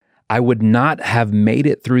I would not have made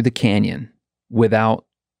it through the canyon without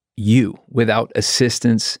you, without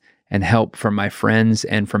assistance and help from my friends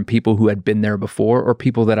and from people who had been there before, or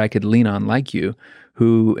people that I could lean on like you,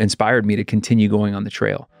 who inspired me to continue going on the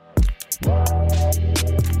trail.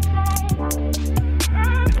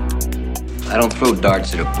 I don't throw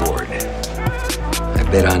darts at a board. I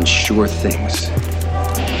bet on sure things.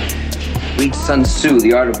 Read Sun Tzu,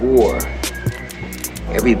 The Art of War.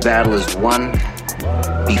 Every battle is won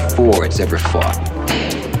before it's ever fought.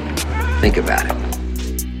 Think about it.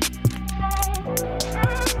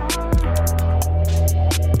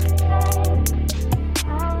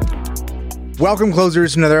 Welcome,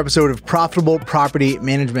 closers, to another episode of Profitable Property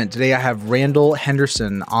Management. Today I have Randall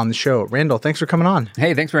Henderson on the show. Randall, thanks for coming on.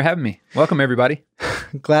 Hey, thanks for having me. Welcome, everybody.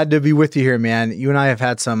 Glad to be with you here, man. You and I have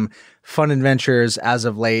had some fun adventures as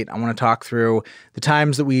of late. I want to talk through the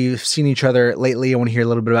times that we've seen each other lately. I want to hear a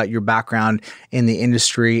little bit about your background in the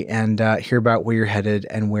industry and hear about where you're headed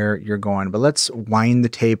and where you're going. But let's wind the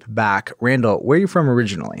tape back. Randall, where are you from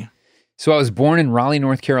originally? So I was born in Raleigh,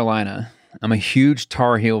 North Carolina. I'm a huge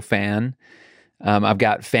Tar Heel fan. I've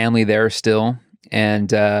got family there still, and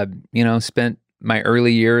spent my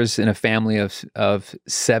early years in a family of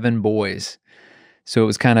 7 boys. So it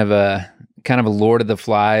was kind of a Lord of the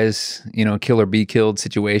Flies, kill or be killed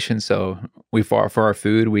situation. So we fought for our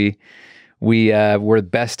food. We were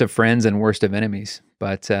best of friends and worst of enemies.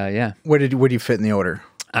 But yeah. Where do you fit in the order?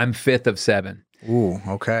 I'm 5th of 7. Ooh,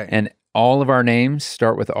 okay. And all of our names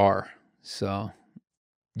start with R. So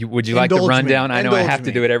would you like the rundown? I know I have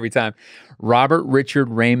to do it every time. Robert, Richard,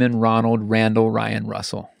 Raymond, Ronald, Randall, Ryan,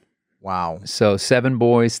 Russell. Wow. So 7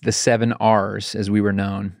 boys, the 7 R's, as we were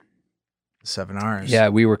known. 7 R's. Yeah,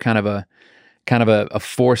 we were kind of a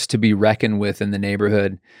force to be reckoned with in the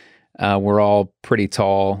neighborhood. We're all pretty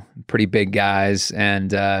tall, pretty big guys,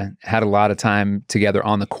 and had a lot of time together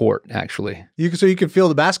on the court, actually. So you could field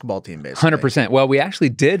the basketball team, basically. 100%. Well, we actually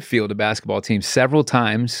did field a basketball team several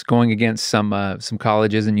times, going against some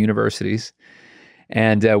colleges and universities.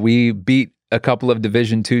 And we beat a couple of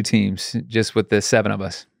Division II teams just with the 7 of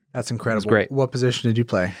us. That's incredible. It was great. What position did you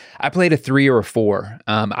play? I played a 3 or a 4.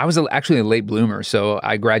 I was actually a late bloomer, so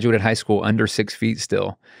I graduated high school under 6 feet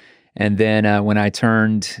still. And then when I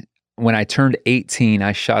turned 18,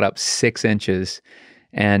 I shot up 6 inches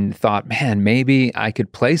and thought, man, maybe I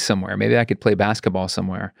could play somewhere. Maybe I could play basketball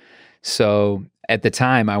somewhere. So at the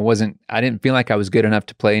time, I didn't feel like I was good enough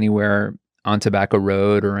to play anywhere on Tobacco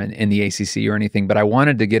Road or in the ACC or anything, but I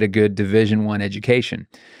wanted to get a good Division I education.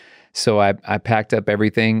 So I packed up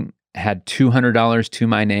everything, had $200 to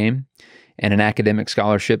my name and an academic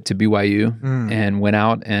scholarship to BYU, and went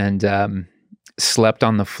out and slept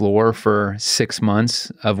on the floor for 6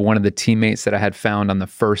 months of one of the teammates that I had found on the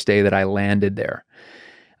first day that I landed there.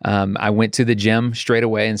 I went to the gym straight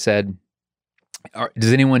away and said,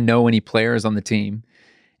 does anyone know any players on the team?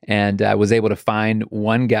 And I was able to find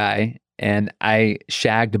one guy, and I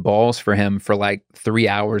shagged balls for him for like 3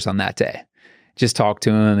 hours on that day. Just talked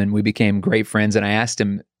to him, and we became great friends. And I asked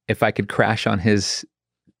him if I could crash on his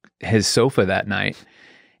sofa that night.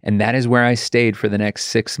 And that is where I stayed for the next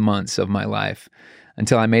 6 months of my life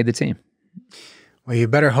until I made the team. Well, you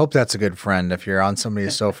better hope that's a good friend if you're on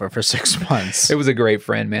somebody's sofa for 6 months. It was a great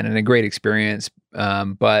friend, man, and a great experience.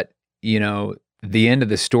 But, the end of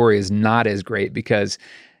the story is not as great because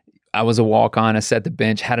I was a walk-on, I sat the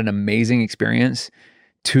bench, had an amazing experience.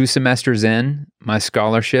 2 semesters in, my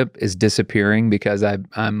scholarship is disappearing because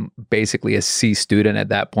I'm basically a C student at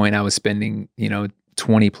that point. I was spending,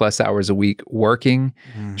 20 plus hours a week working,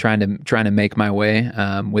 trying to make my way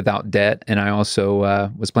without debt. And I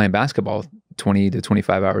also was playing basketball 20 to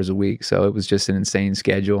 25 hours a week. So it was just an insane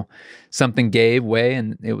schedule. Something gave way,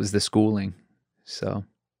 and it was the schooling. So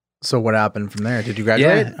what happened from there? Did you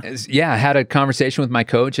graduate? Yeah. I had a conversation with my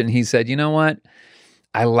coach, and he said, you know what?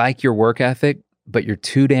 I like your work ethic, but you're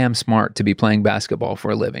too damn smart to be playing basketball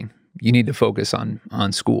for a living. You need to focus on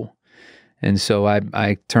school. And so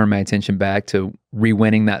I turned my attention back to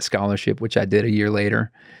re-winning that scholarship, which I did a year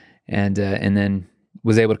later, and then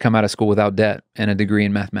was able to come out of school without debt and a degree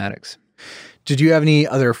in mathematics. Did you have any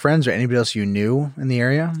other friends or anybody else you knew in the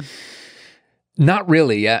area? Not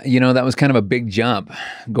really. That was kind of a big jump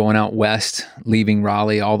going out west, leaving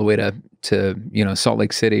Raleigh all the way to Salt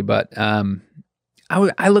Lake City. But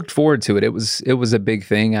I looked forward to it. It was a big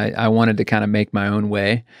thing. I wanted to kind of make my own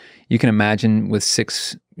way. You can imagine with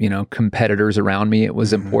 6 competitors around me, it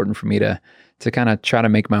was important for me to kind of try to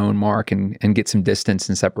make my own mark and get some distance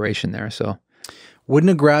and separation there. So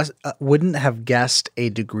wouldn't have guessed a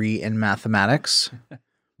degree in mathematics.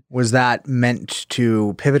 Was that meant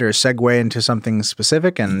to pivot or segue into something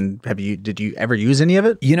specific? And did you ever use any of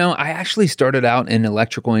it? I actually started out in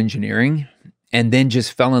electrical engineering and then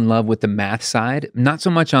just fell in love with the math side, not so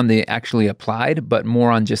much on the actually applied, but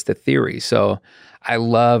more on just the theory. So I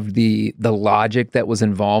loved the logic that was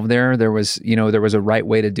involved there. There was a right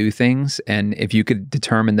way to do things. And if you could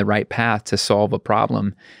determine the right path to solve a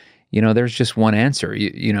problem, there's just one answer.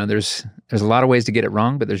 There's a lot of ways to get it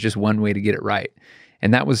wrong, but there's just one way to get it right.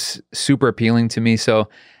 And that was super appealing to me. So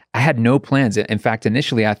I had no plans. In fact,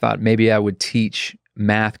 initially I thought maybe I would teach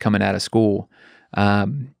math coming out of school.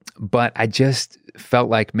 But I just felt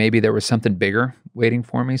like maybe there was something bigger waiting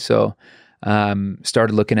for me. So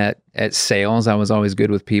started looking at sales. I was always good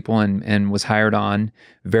with people and was hired on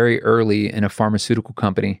very early in a pharmaceutical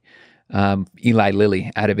company, Eli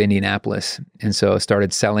Lilly out of Indianapolis. And so I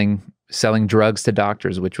started selling drugs to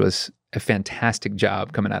doctors, which was a fantastic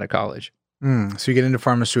job coming out of college. So you get into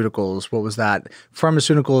pharmaceuticals. What was that?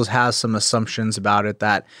 Pharmaceuticals has some assumptions about it,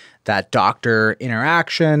 that doctor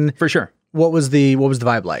interaction. For sure. What was the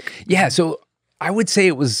vibe like? Yeah, so I would say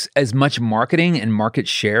it was as much marketing and market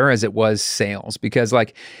share as it was sales, because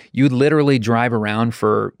like you literally drive around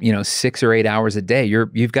for 6 or 8 hours a day.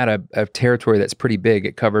 You've got a territory that's pretty big.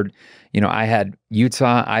 It covered, I had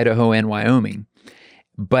Utah, Idaho, and Wyoming.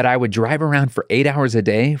 But I would drive around for 8 hours a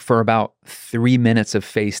day for about 3 minutes of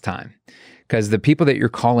FaceTime. Because the people that you're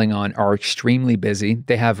calling on are extremely busy.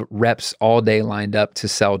 They have reps all day lined up to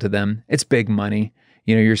sell to them. It's big money.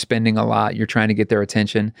 You're spending a lot. You're trying to get their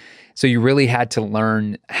attention. So you really had to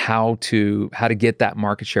learn how to get that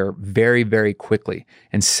market share very, very quickly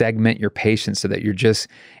and segment your patients so that you're just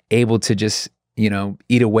able to just,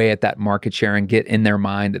 eat away at that market share and get in their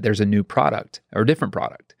mind that there's a new product or a different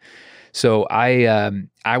product. So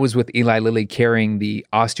I was with Eli Lilly carrying the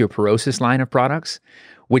osteoporosis line of products,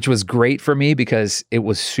 which was great for me because it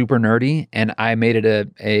was super nerdy, and I made it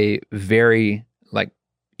a very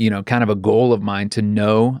kind of a goal of mine to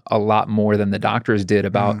know a lot more than the doctors did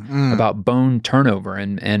about bone turnover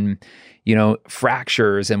and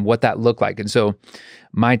fractures and what that looked like. And so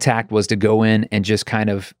my tact was to go in and just kind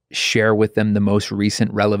of share with them the most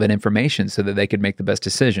recent relevant information so that they could make the best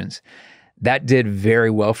decisions. That did very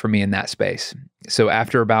well for me in that space. So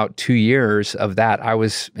after about 2 years of that, I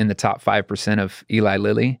was in the top 5% of Eli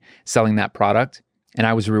Lilly selling that product, and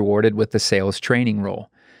I was rewarded with the sales training role.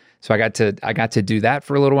 So I got to do that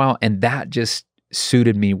for a little while, and that just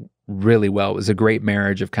suited me really well. It was a great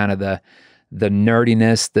marriage of kind of the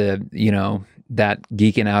nerdiness, that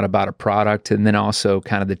geeking out about a product, and then also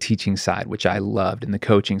kind of the teaching side, which I loved, and the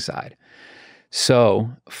coaching side. So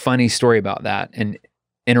funny story about that, and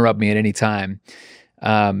interrupt me at any time.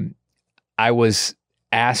 I was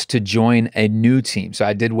asked to join a new team. So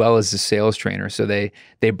I did well as a sales trainer. So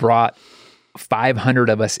they brought 500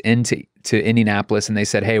 of us into Indianapolis, and they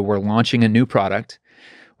said, hey, we're launching a new product.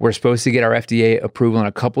 We're supposed to get our FDA approval in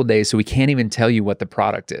a couple of days, so we can't even tell you what the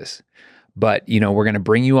product is. But, we're going to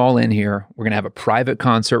bring you all in here. We're going to have a private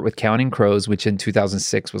concert with Counting Crows, which in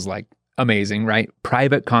 2006 was like amazing, right?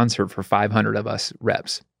 Private concert for 500 of us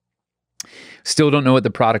reps. Still don't know what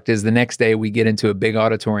the product is. The next day we get into a big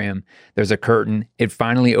auditorium. There's a curtain. It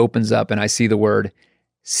finally opens up, and I see the word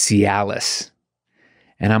Cialis.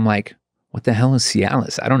 And I'm like, what the hell is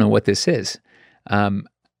Cialis? I don't know what this is.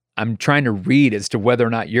 I'm trying to read as to whether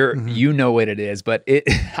or not you know what it is, but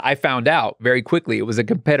I found out very quickly it was a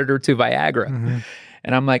competitor to Viagra. Mm-hmm.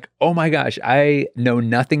 And I'm like, oh my gosh, I know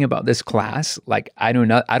nothing about this class. Like I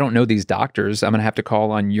don't know these doctors. I'm going to have to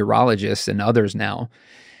call on urologists and others now.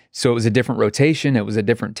 So it was a different rotation. It was a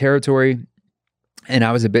different territory. And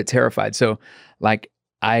I was a bit terrified. So like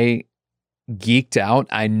I geeked out,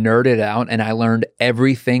 I nerded out, and I learned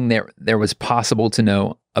everything there was possible to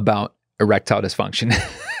know about erectile dysfunction,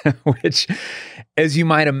 which, as you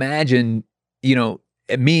might imagine,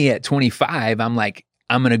 me at 25, I'm like,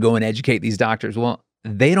 I'm going to go and educate these doctors. Well,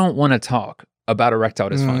 they don't want to talk about erectile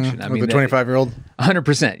dysfunction. I mean, the 25-year-old?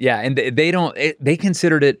 100%. Yeah. And they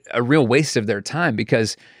considered it a real waste of their time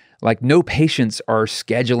because like no patients are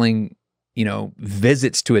scheduling,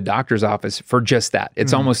 visits to a doctor's office for just that.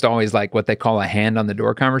 It's almost always like what they call a hand on the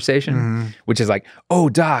door conversation, which is like, oh,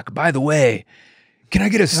 doc, by the way, can I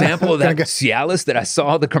get a sample of that Cialis that I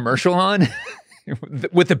saw the commercial on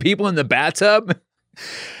with the people in the bathtub?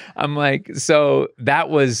 I'm like, so that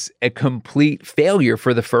was a complete failure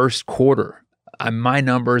for the first quarter. My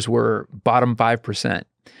numbers were bottom 5%,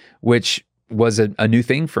 which was a new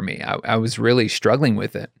thing for me. I was really struggling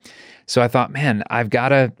with it. So I thought, man, I've got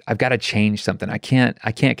to change something. I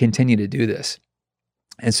can't continue to do this.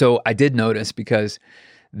 And so I did notice because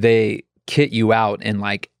they kit you out in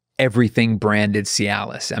like everything branded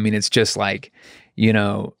Cialis. I mean, it's just like,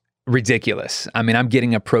 ridiculous. I mean, I'm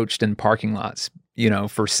getting approached in parking lots,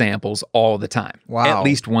 for samples all the time. Wow. At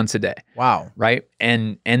least once a day. Wow. Right.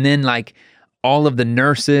 And then like all of the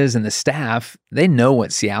nurses and the staff, they know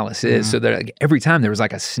what Cialis is. So they're like, every time there was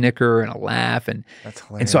like a snicker and a laugh. And That's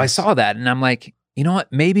hilarious. and so I saw that and I'm like, you know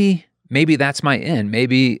what, maybe that's my end.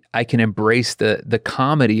 Maybe I can embrace the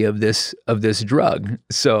comedy of this drug.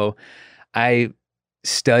 So I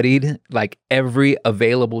studied like every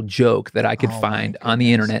available joke that I could find on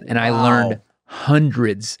the internet. And I learned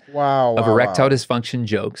hundreds of erectile dysfunction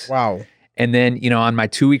jokes. Wow. And then, on my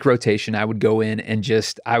 2-week rotation, I would go in and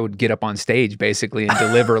I would get up on stage basically and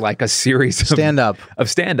deliver like a series of stand-up.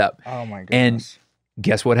 Oh my goodness. And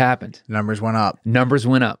guess what happened? Numbers went up.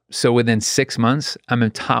 So within 6 months, I'm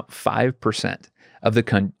in top 5% of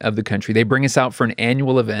the country. They bring us out for an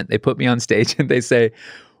annual event. They put me on stage and they say,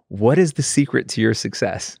 "What is the secret to your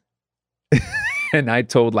success?" And I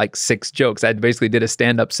told like 6 jokes. I basically did a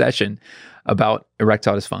stand-up session about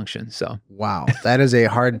erectile dysfunction. So wow, that is a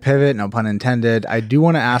hard pivot, no pun intended. I do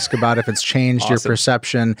want to ask about if it's changed your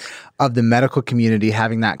perception of the medical community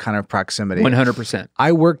having that kind of proximity. 100%.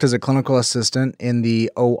 I worked as a clinical assistant in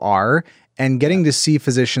the OR, and getting to see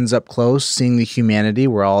physicians up close, seeing the humanity,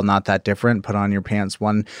 we're all not that different. Put on your pants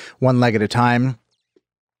one leg at a time.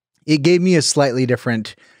 It gave me a slightly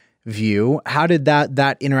different view. How did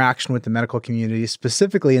that interaction with the medical community,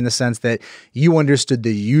 specifically in the sense that you understood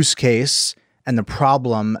the use case and the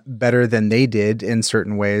problem better than they did in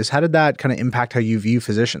certain ways, how did that kind of impact how you view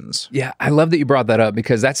physicians? Yeah, I love that you brought that up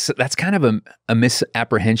because that's kind of a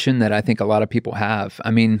misapprehension that I think a lot of people have.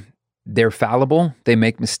 I mean, they're fallible. They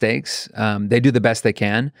make mistakes. They do the best they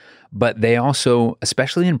can, but they also,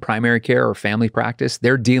 especially in primary care or family practice,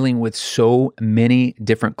 they're dealing with so many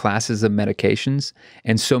different classes of medications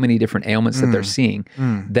and so many different ailments that they're seeing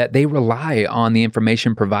that they rely on the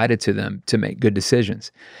information provided to them to make good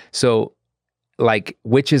decisions. So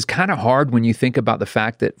which is kind of hard when you think about the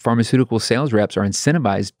fact that pharmaceutical sales reps are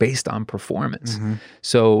incentivized based on performance.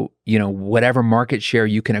 So, whatever market share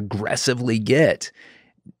you can aggressively get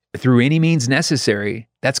through any means necessary,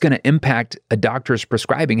 that's going to impact a doctor's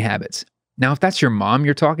prescribing habits. Now, if that's your mom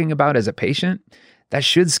you're talking about as a patient, that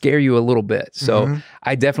should scare you a little bit. So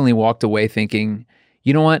I definitely walked away thinking,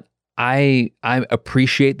 you know what? I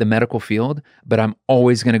appreciate the medical field, but I'm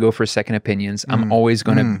always going to go for second opinions. I'm always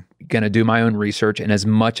going to do my own research and as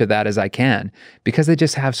much of that as I can because they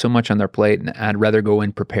just have so much on their plate and I'd rather go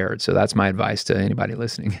in prepared. So that's my advice to anybody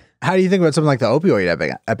listening. How do you think about something like the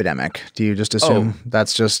opioid epidemic? Do you just assume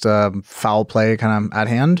that's just foul play kind of at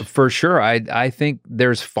hand? For sure. I think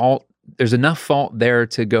there's enough fault there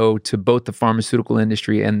to go to both the pharmaceutical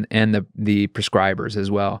industry and the prescribers as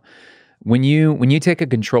well. When you take a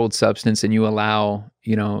controlled substance and you allow,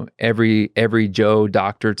 every Joe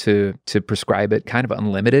doctor to prescribe it kind of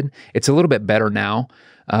unlimited, it's a little bit better now,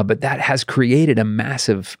 but that has created a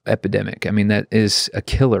massive epidemic. I mean, that is a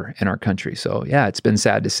killer in our country. So yeah, it's been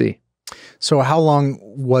sad to see. So how long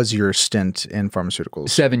was your stint in pharmaceuticals?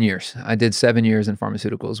 7 years. I did 7 years in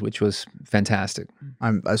pharmaceuticals, which was fantastic.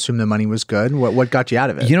 I assume the money was good. What got you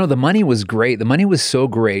out of it? The money was great. The money was so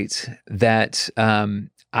great that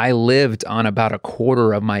I lived on about a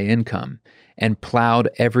quarter of my income and plowed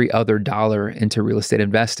every other dollar into real estate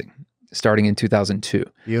investing starting in 2002.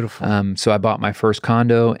 Beautiful. So I bought my first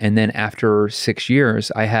condo, and then after 6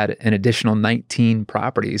 years, I had an additional 19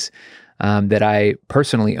 properties that I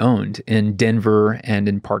personally owned in Denver and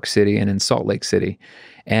in Park City and in Salt Lake City.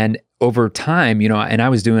 And over time, and I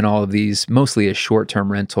was doing all of these mostly as short-term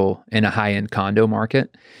rental in a high-end condo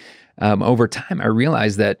market. Over time, I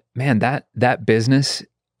realized that, man, that business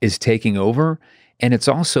is taking over. And it's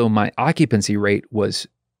also my occupancy rate was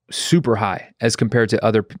super high as compared to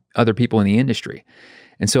other people in the industry.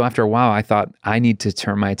 And so after a while, I thought I need to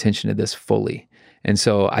turn my attention to this fully. And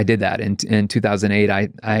so I did that. In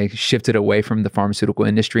 2008, I shifted away from the pharmaceutical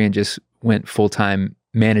industry and just went full-time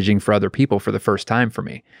managing for other people for the first time for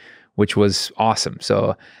me, which was awesome.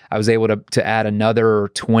 So I was able to add another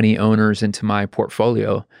 20 owners into my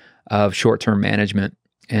portfolio of short-term management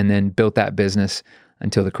and then built that business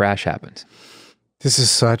until the crash happened. This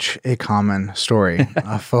is such a common story.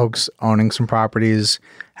 Folks owning some properties,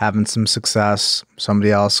 having some success.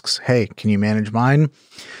 Somebody asks, hey, can you manage mine?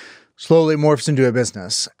 Slowly morphs into a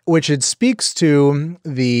business, which it speaks to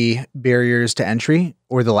the barriers to entry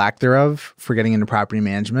or the lack thereof for getting into property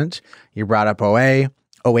management. You brought up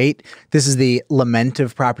 08. This is the lament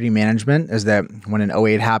of property management, is that when an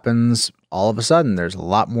 08 happens, all of a sudden there's a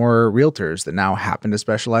lot more realtors that now happen to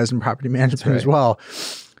specialize in property management as well.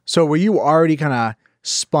 So were you already kind of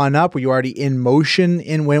spun up? Were you already in motion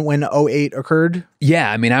in when '08 occurred?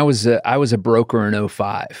 Yeah, I mean, I was a broker in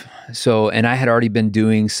 '05. So, and I had already been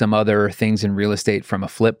doing some other things in real estate from a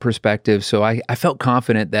flip perspective. So I felt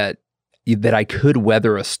confident that I could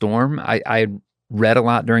weather a storm. I read a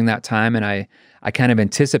lot during that time, and I kind of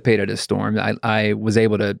anticipated a storm. I was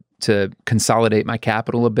able to consolidate my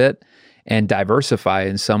capital a bit and diversify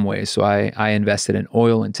in some ways. So I invested in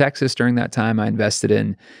oil in Texas during that time. I invested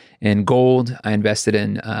in gold. I invested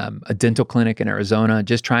in a dental clinic in Arizona,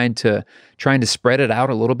 just trying to spread it out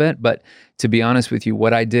a little bit. But to be honest with you,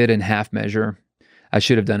 what I did in half measure, I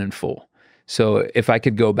should have done in full. So if I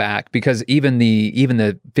could go back, because even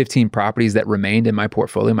the 15 properties that remained in my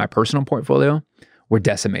portfolio, my personal portfolio, were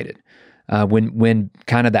decimated. When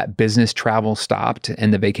kind of that business travel stopped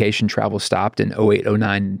and the vacation travel stopped in '08,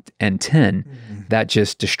 '09, and 10, that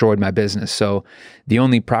just destroyed my business. So the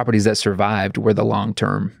only properties that survived were the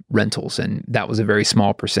long-term rentals. And that was a very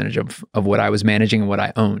small percentage of what I was managing and what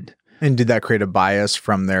I owned. And did that create a bias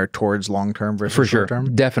from there towards long-term versus For sure.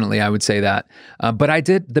 short-term? Definitely, I would say that. But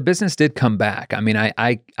the business did come back. I mean,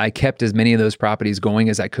 I kept as many of those properties going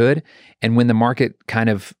as I could. And when the market kind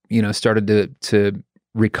of, started to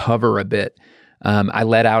recover a bit, I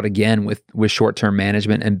let out again with short-term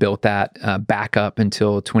management and built that back up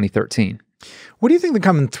until 2013. What do you think the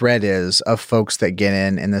common thread is of folks that get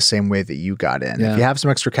in the same way that you got in? Yeah. If you have some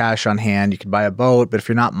extra cash on hand, you could buy a boat, but if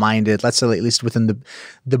you're not minded, let's say at least within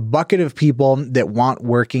the bucket of people that want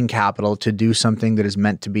working capital to do something that is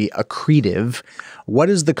meant to be accretive, what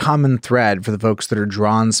is the common thread for the folks that are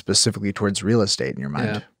drawn specifically towards real estate in your mind?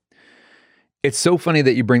 Yeah. It's so funny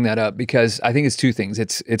that you bring that up, because I think it's two things.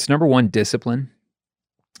 It's number one, discipline.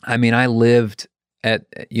 I mean, I lived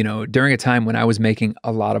during a time when I was making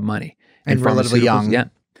a lot of money. And relatively young. Yeah.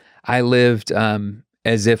 I lived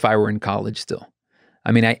as if I were in college still.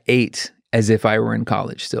 I mean, I ate as if I were in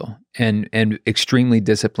college still, and extremely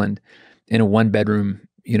disciplined in a 1-bedroom,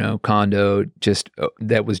 condo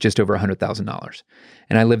that was just over $100,000.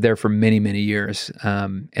 And I lived there for many, many years.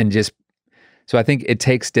 So I think it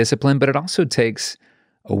takes discipline, but it also takes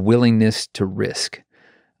a willingness to risk.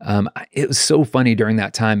 It was so funny during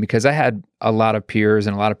that time, because I had a lot of peers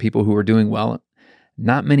and a lot of people who were doing well.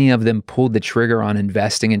 Not many of them pulled the trigger on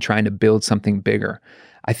investing and trying to build something bigger.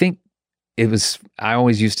 I think I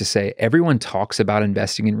always used to say, everyone talks about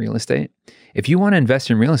investing in real estate. If you want to invest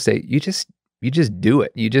in real estate, you just do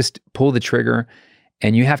it. You just pull the trigger,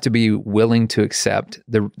 and you have to be willing to accept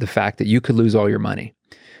the fact that you could lose all your money.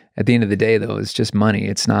 At the end of the day, though, it's just money.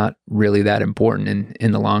 It's not really that important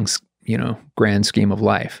in the long, grand scheme of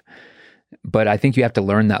life. But I think you have to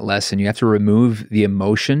learn that lesson. You have to remove the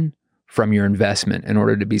emotion from your investment in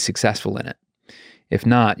order to be successful in it. If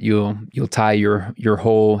not, you'll tie your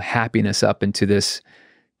whole happiness up into this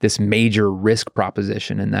major risk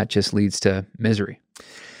proposition, and that just leads to misery.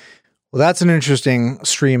 Well, that's an interesting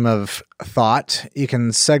stream of thought. You can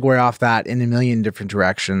segue off that in a million different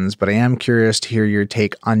directions, but I am curious to hear your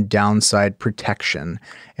take on downside protection.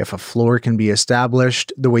 If a floor can be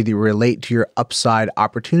established, the way that you relate to your upside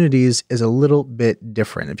opportunities is a little bit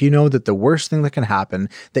different. If you know that the worst thing that can happen,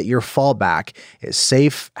 that your fallback is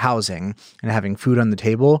safe housing and having food on the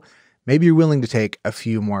table, maybe you're willing to take a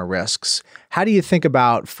few more risks. How do you think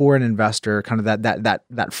about, for an investor, kind of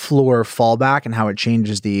that floor fallback and how it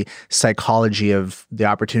changes the psychology of the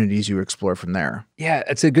opportunities you explore from there? Yeah,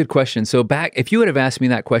 it's a good question. So if you would have asked me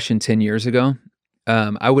that question 10 years ago,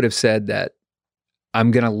 I would have said that I'm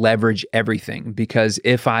going to leverage everything, because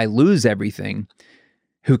if I lose everything,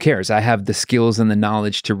 who cares? I have the skills and the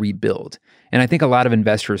knowledge to rebuild. And I think a lot of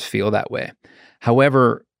investors feel that way.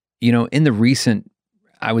 However, in the recent,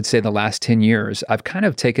 I would say the last 10 years, I've kind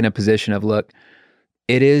of taken a position of, look,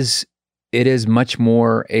 it is much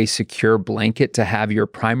more a secure blanket to have your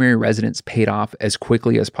primary residence paid off as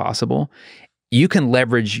quickly as possible. You can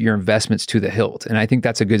leverage your investments to the hilt. And I think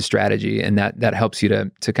that's a good strategy. And that helps you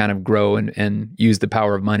to kind of grow and use the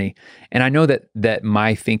power of money. And I know that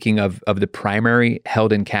my thinking of the primary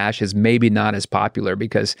held in cash is maybe not as popular,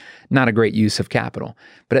 because not a great use of capital.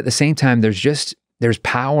 But at the same time, there's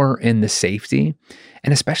power in the safety,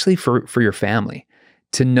 and especially for your family,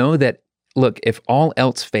 to know that, look, if all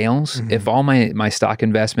else fails, if all my stock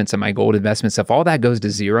investments and my gold investments, if all that goes to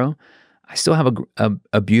zero, I still have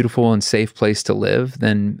a beautiful and safe place to live,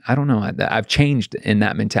 then I don't know. I've changed in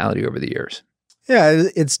that mentality over the years. Yeah,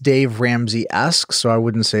 it's Dave Ramsey-esque, so I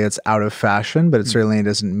wouldn't say it's out of fashion, but it certainly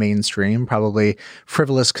isn't mainstream. Probably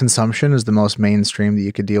frivolous consumption is the most mainstream that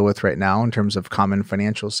you could deal with right now in terms of common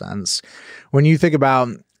financial sense. When you think about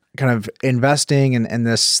kind of investing and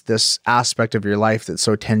this aspect of your life that's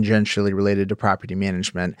so tangentially related to property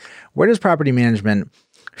management, where does property management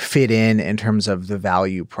fit in terms of the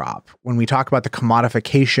value prop? When we talk about the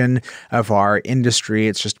commodification of our industry,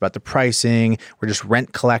 it's just about the pricing, we're just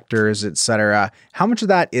rent collectors, et cetera. How much of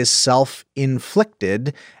that is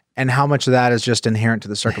self-inflicted and how much of that is just inherent to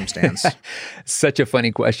the circumstance? Such a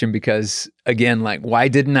funny question because, again, like, why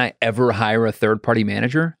didn't I ever hire a third-party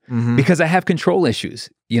manager? Because I have control issues,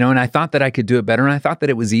 and I thought that I could do it better, and I thought that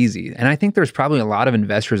it was easy. And I think there's probably a lot of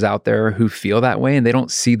investors out there who feel that way, and they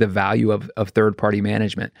don't see the value of third-party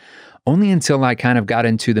management. Only until I kind of got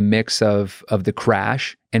into the mix of the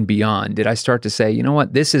crash and beyond did I start to say, you know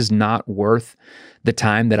what, this is not worth the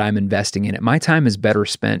time that I'm investing in it. My time is better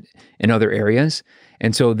spent in other areas.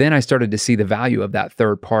 And so then I started to see the value of that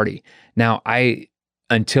third party. Now,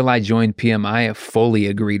 until I joined PMI, I fully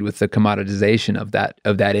agreed with the commoditization of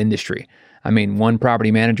that industry. I mean, one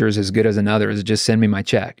property manager is as good as another. Is just send me my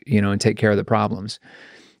check, and take care of the problems.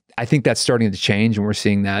 I think that's starting to change, and we're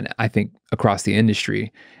seeing that, I think, across the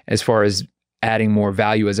industry as far as adding more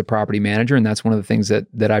value as a property manager. And that's one of the things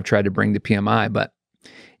that I've tried to bring to PMI. But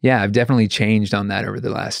yeah, I've definitely changed on that over the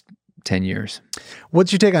last 10 years.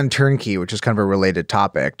 What's your take on turnkey, which is kind of a related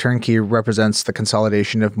topic? Turnkey represents the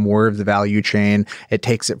consolidation of more of the value chain. It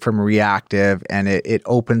takes it from reactive and it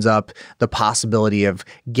opens up the possibility of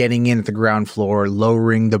getting in at the ground floor,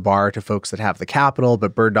 lowering the bar to folks that have the capital,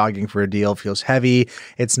 but bird dogging for a deal feels heavy.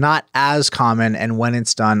 It's not as common. And when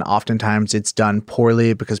it's done, oftentimes it's done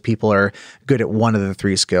poorly because people are good at one of the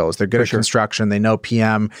three skills. They're good at construction, they know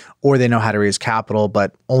PM, or they know how to raise capital,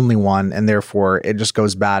 but only one. And therefore it just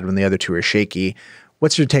goes bad when the other two are shaky.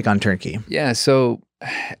 What's your take on turnkey? Yeah, so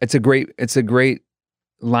it's a great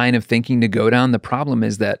line of thinking to go down. The problem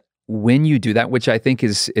is that when you do that, which I think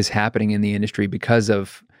is happening in the industry because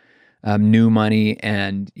of new money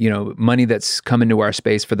and money that's come into our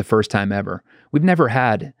space for the first time ever. We've never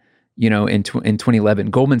had, in 2011,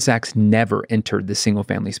 Goldman Sachs never entered the single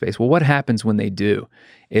family space. Well, what happens when they do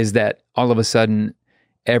is that all of a sudden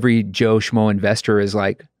every Joe Schmo investor is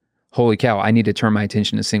like, holy cow, I need to turn my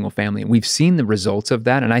attention to single family. And we've seen the results of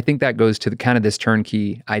that. And I think that goes to the kind of this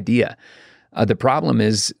turnkey idea. The problem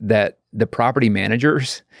is that the property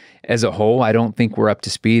managers as a whole, I don't think we're up to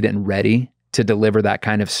speed and ready to deliver that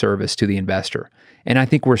kind of service to the investor. And I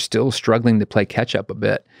think we're still struggling to play catch up a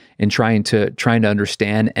bit in trying to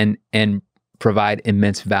understand and provide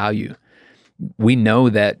immense value. We know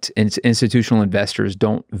that institutional investors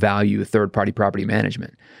don't value third-party property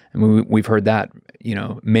management. I mean, we've heard that,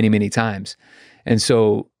 many, many times. And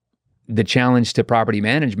so the challenge to property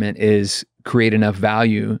management is create enough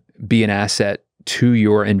value, be an asset to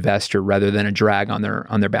your investor rather than a drag on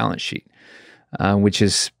their balance sheet, which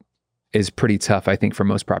is pretty tough, I think, for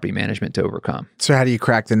most property management to overcome. So how do you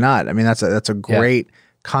crack the nut? I mean, that's a great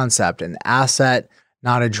concept, an asset,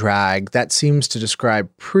 not a drag. That seems to describe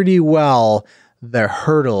pretty well the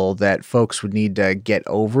hurdle that folks would need to get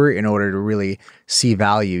over in order to really see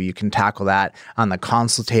value. You can tackle that on the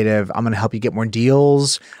consultative. I'm going to help you get more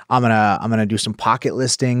deals. I'm going to do some pocket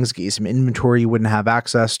listings, get you some inventory you wouldn't have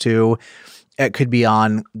access to. It could be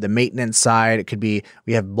on the maintenance side. It could be,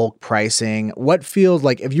 we have bulk pricing. What feels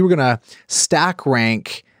like, if you were going to stack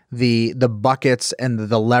rank the buckets and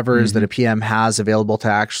the levers that a PM has available to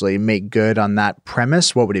actually make good on that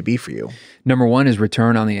premise, what would it be for you? Number one is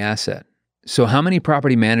return on the asset. So how many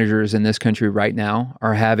property managers in this country right now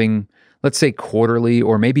are having, let's say quarterly,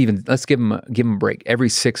 or maybe even, let's give them a break, every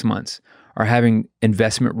 6 months, are having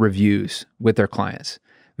investment reviews with their clients?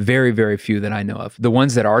 Very, very few that I know of. The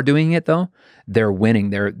ones that are doing it though, they're winning.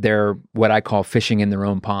 They're what I call fishing in their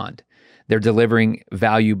own pond. They're delivering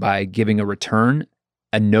value by giving a return,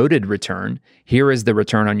 a noted return. Here is the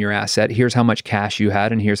return on your asset. Here's how much cash you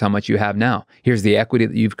had, and here's how much you have now. Here's the equity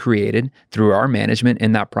that you've created through our management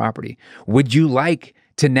in that property. Would you like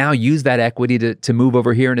to now use that equity to move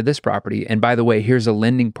over here into this property? And by the way, here's a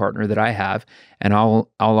lending partner that I have, and I'll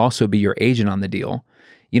also be your agent on the deal.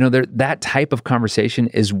 That type of conversation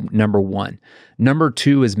is number one. Number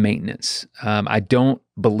two is maintenance. I don't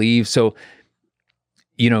believe so.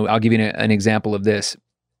 I'll give you an example of this.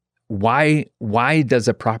 Why does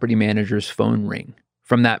a property manager's phone ring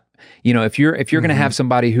from that? If you're going to have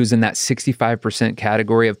somebody who's in that 65%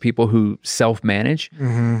 category of people who self-manage,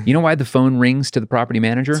 you know why the phone rings to the property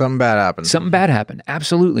manager? Something bad happened. Something bad happened.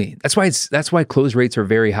 Absolutely. That's why close rates are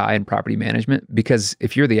very high in property management, because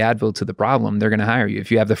if you're the Advil to the problem, they're going to hire you. If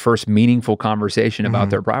you have the first meaningful conversation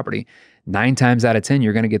about their property, 9 times out of 10,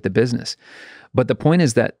 you're going to get the business. But the point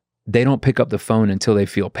is that they don't pick up the phone until they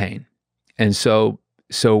feel pain. And so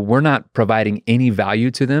we're not providing any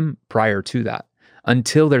value to them prior to that.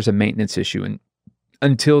 until there's a maintenance issue and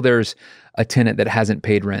until there's a tenant that hasn't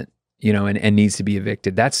paid rent, and needs to be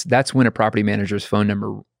evicted. That's when a property manager's phone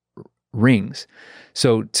number rings.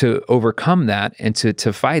 So to overcome that and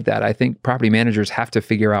to fight that, I think property managers have to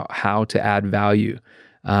figure out how to add value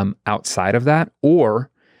outside of that, or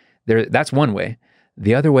that's one way.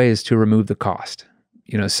 The other way is to remove the cost,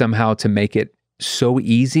 somehow to make it so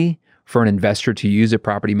easy for an investor to use a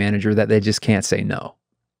property manager that they just can't say no.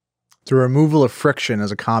 The removal of friction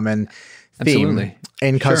is a common theme Absolutely.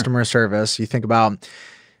 in customer service. You think about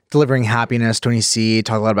delivering happiness, Tony C.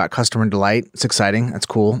 talk a lot about customer delight. It's exciting. That's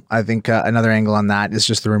cool. I think another angle on that is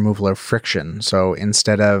just the removal of friction. So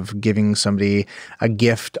instead of giving somebody a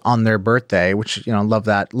gift on their birthday, which, love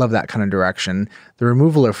that kind of direction, the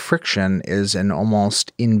removal of friction is an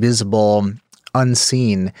almost invisible,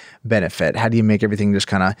 unseen benefit. How do you make everything just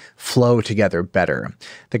kind of flow together better?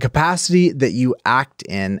 The capacity that you act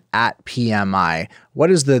in at PMI, what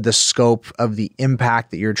is the scope of the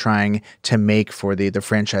impact that you're trying to make for the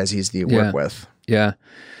franchisees that you work with? Yeah.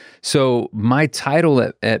 So my title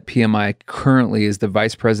at PMI currently is the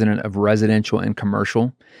Vice President of Residential and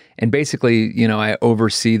Commercial. And basically, I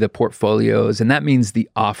oversee the portfolios, and that means the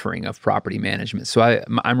offering of property management. So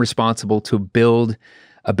I'm responsible to build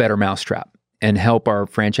a better mousetrap and help our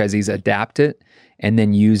franchisees adapt it and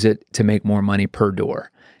then use it to make more money per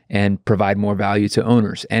door and provide more value to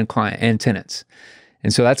owners and client and tenants.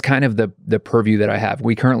 And so that's kind of the purview that I have.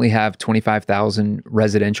 We currently have 25,000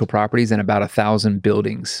 residential properties and about 1,000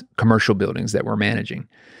 buildings, commercial buildings that we're managing.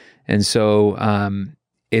 And so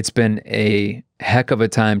it's been a heck of a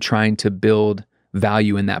time trying to build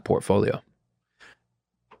value in that portfolio.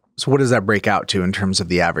 So what does that break out to in terms of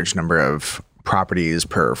the average number of properties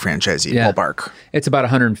per franchisee ballpark? It's about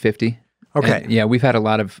 150. Okay. And we've had a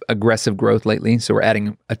lot of aggressive growth lately. So we're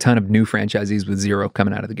adding a ton of new franchisees with zero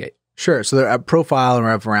coming out of the gate. Sure. So they're at profile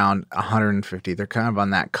of around 150. They're kind of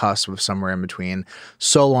on that cusp of somewhere in between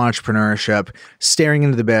solo entrepreneurship, staring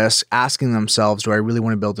into the abyss, asking themselves, do I really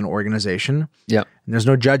want to build an organization? Yeah. And there's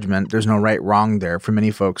no judgment. There's no right, wrong there. For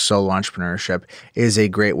many folks, solo entrepreneurship is a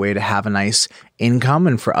great way to have a nice income.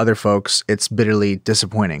 And for other folks, it's bitterly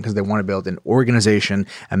disappointing because they want to build an organization,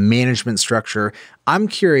 a management structure. I'm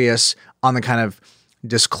curious on the kind of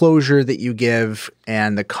disclosure that you give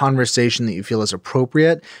and the conversation that you feel is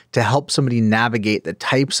appropriate to help somebody navigate the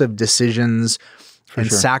types of decisions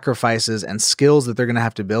sacrifices and skills that they're going to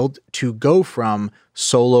have to build to go from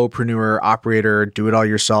solopreneur, operator, do it all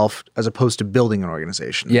yourself, as opposed to building an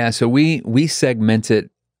organization. Yeah. So we segment it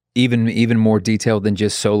even more detailed than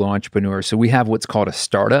just solo entrepreneurs. So we have what's called a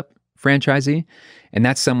startup franchisee, and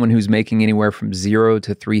that's someone who's making anywhere from $0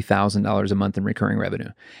 to $3,000 a month in recurring revenue.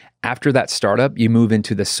 After that startup, you move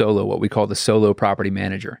into the solo, what we call the solo property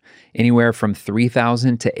manager, anywhere from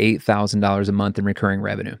 $3,000 to $8,000 a month in recurring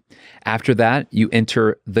revenue. After that, you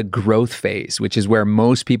enter the growth phase, which is where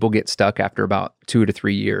most people get stuck after about 2 to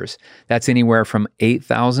 3 years. That's anywhere from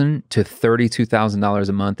 $8,000 to $32,000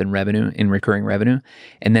 a month in revenue, in recurring revenue.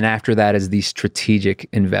 And then after that is the strategic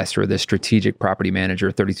investor, the strategic property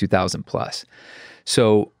manager, $32,000 plus.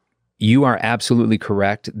 So you are absolutely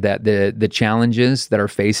correct that the challenges that are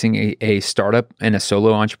facing a startup and a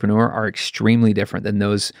solo entrepreneur are extremely different than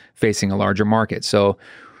those facing a larger market. So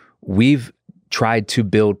we've tried to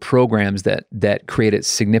build programs that created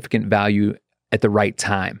significant value at the right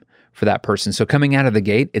time for that person. So coming out of the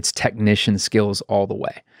gate, it's technician skills all the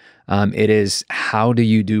way. It is, how do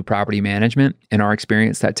you do property management? In our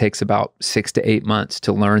experience, that takes about 6 to 8 months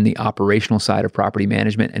to learn the operational side of property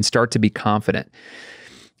management and start to be confident.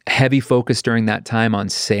 Heavy focus during that time on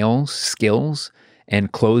sales skills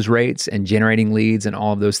and close rates and generating leads and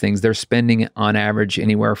all of those things. They're spending on average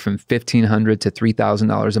anywhere from $1,500 to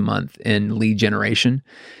 $3,000 a month in lead generation.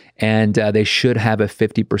 And they should have a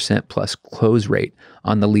 50% plus close rate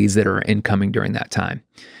on the leads that are incoming during that time.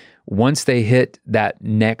 Once they hit that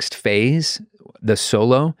next phase, the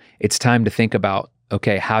solo, it's time to think about,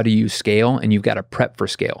 okay, how do you scale? And you've got to prep for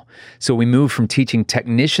scale. So we move from teaching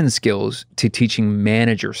technician skills to teaching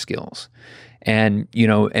manager skills and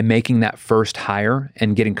making that first hire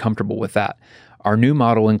and getting comfortable with that. Our new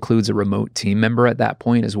model includes a remote team member at that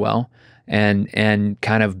point as well, and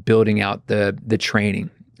kind of building out the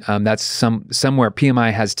training. That's somewhere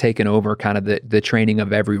PMI has taken over kind of the training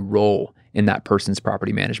of every role in that person's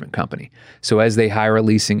property management company. So as they hire a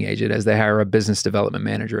leasing agent, as they hire a business development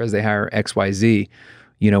manager, as they hire XYZ,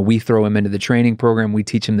 we throw them into the training program. We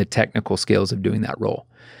teach them the technical skills of doing that role.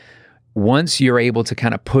 Once you're able to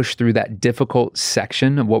kind of push through that difficult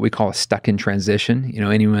section of what we call a stuck in transition,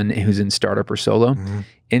 anyone who's in startup or solo,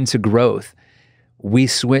 into growth, we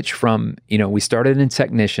switch from, we started in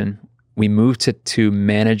technician, we move to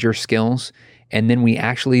manager skills, and then we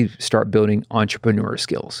actually start building entrepreneur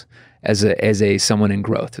skills as a someone in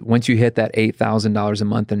growth. Once you hit that $8,000 a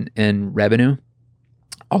month in revenue,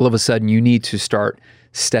 all of a sudden you need to start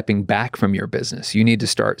stepping back from your business. You need to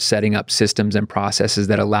start setting up systems and processes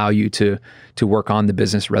that allow you to work on the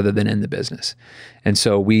business rather than in the business. And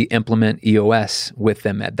so we implement EOS with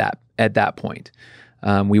them at that point.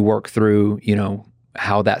 We work through,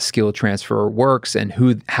 how that skill transfer works and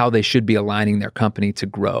how they should be aligning their company to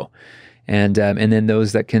grow. And then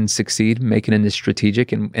those that can succeed, make it into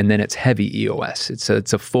strategic, and then it's heavy EOS. It's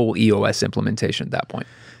a full EOS implementation at that point.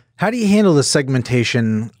 How do you handle the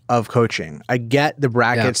segmentation of coaching? I get the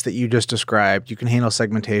brackets that you just described. You can handle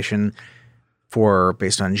segmentation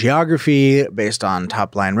based on geography, based on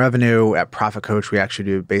top line revenue. At Profit Coach, we actually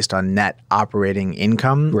do it based on net operating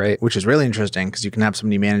income, right, which is really interesting because you can have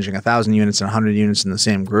somebody managing 1,000 units and 100 units in the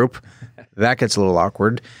same group. That gets a little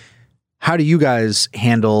awkward. How do you guys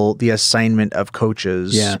handle the assignment of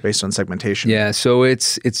coaches based on segmentation? Yeah, so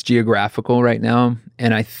it's geographical right now,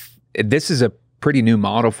 and this is a pretty new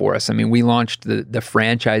model for us. I mean, we launched the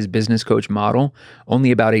franchise business coach model only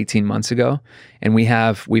about 18 months ago, and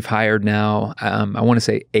we've hired now I want to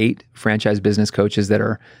say 8 franchise business coaches that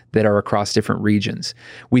are across different regions.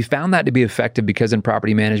 We found that to be effective because in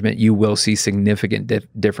property management you will see significant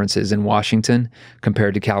differences in Washington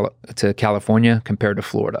compared to California compared to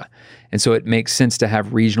Florida, and so it makes sense to have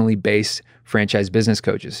regionally based franchise business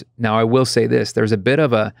coaches. Now, I will say this: there's a bit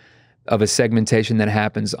of a segmentation that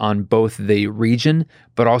happens on both the region,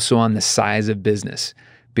 but also on the size of business,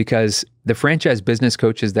 because the franchise business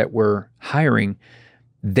coaches that we're hiring,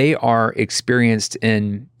 they are experienced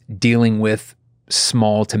in dealing with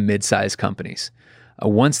small to mid-sized companies.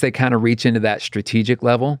 Once they kind of reach into that strategic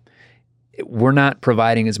level, we're not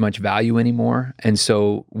providing as much value anymore. And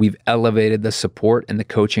so we've elevated the support and the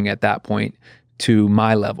coaching at that point to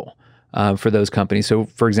my level. For those companies. So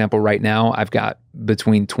for example, right now I've got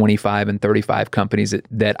between 25 and 35 companies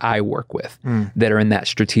that I work with that are in that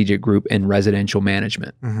strategic group in residential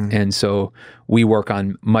management. And so we work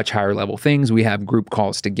on much higher level things. We have group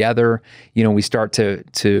calls together. We start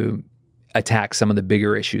to attack some of the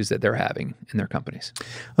bigger issues that they're having in their companies.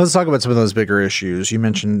 Let's talk about some of those bigger issues. You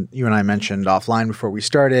and I mentioned offline before we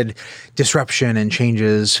started, disruption and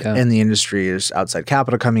changes in the industry. There's outside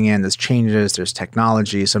capital coming in, there's changes, there's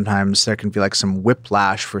technology. Sometimes there can feel like some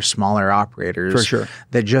whiplash for smaller operators for sure,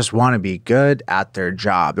 that just want to be good at their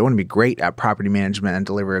job. They want to be great at property management and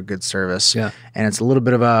deliver a good service. Yeah. And it's a little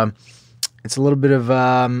bit of a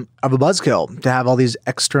buzzkill to have all these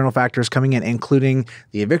external factors coming in, including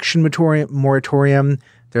the eviction moratorium.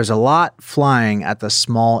 There's a lot flying at the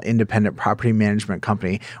small independent property management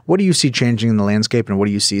company. What do you see changing in the landscape, and what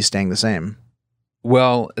do you see staying the same?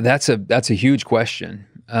 Well, that's a huge question.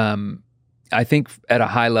 I think at a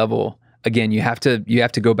high level, again, you have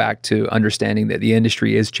to go back to understanding that the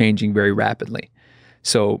industry is changing very rapidly.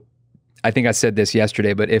 So I think I said this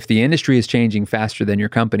yesterday, but if the industry is changing faster than your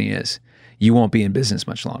company is, you won't be in business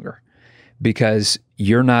much longer because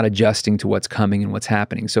you're not adjusting to what's coming and what's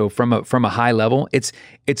happening. So from a high level, it's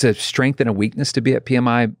a strength and a weakness to be at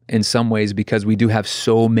PMI in some ways because we do have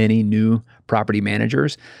so many new property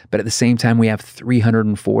managers, but at the same time, we have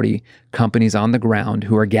 340 companies on the ground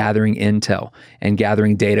who are gathering intel and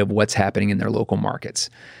gathering data of what's happening in their local markets.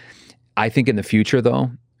 I think in the future, though,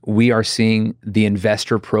 we are seeing the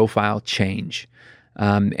investor profile change.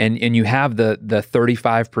 And you have the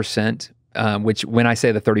 35%, which when I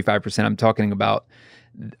say the 35%, I'm talking about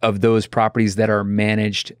of those properties that are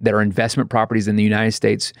managed, that are investment properties in the United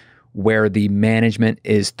States where the management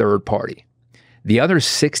is third party. The other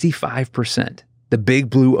 65%, the big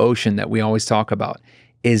blue ocean that we always talk about,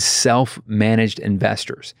 is self-managed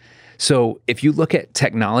investors. So if you look at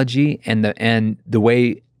technology and the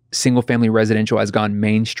way single-family residential has gone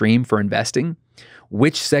mainstream for investing,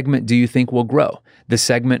 which segment do you think will grow? The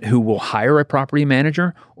segment who will hire a property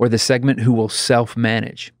manager or the segment who will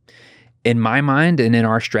self-manage? In my mind and in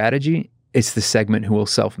our strategy, it's the segment who will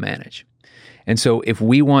self-manage. And so if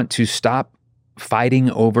we want to stop fighting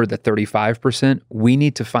over the 35%, we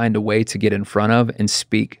need to find a way to get in front of and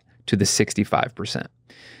speak to the 65%.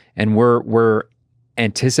 And we're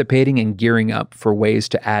anticipating and gearing up for ways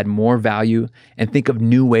to add more value and think of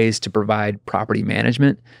new ways to provide property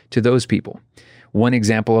management to those people. One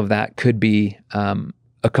example of that could be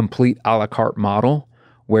a complete a la carte model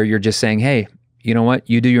where you're just saying, hey, you know what?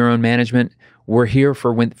 You do your own management. We're here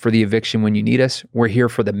for the eviction when you need us. We're here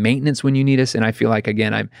for the maintenance when you need us. And I feel like,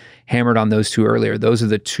 again, I've hammered on those two earlier. Those are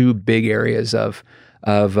the two big areas of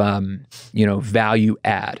value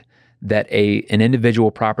add that an individual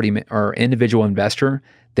property or individual investor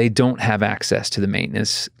They don't have access to the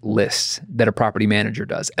maintenance lists that a property manager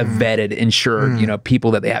does, a vetted, insured,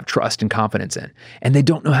 people that they have trust and confidence in. And they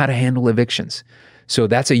don't know how to handle evictions. So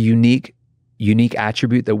that's a unique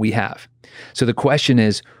attribute that we have. So the question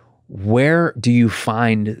is, where do you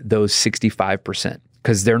find those 65%?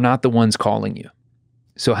 Because they're not the ones calling you.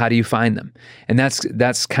 So how do you find them? And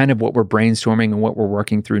that's kind of what we're brainstorming and what we're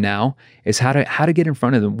working through now is how to get in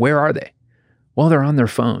front of them. Where are they? Well, they're on their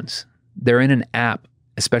phones. They're in an app,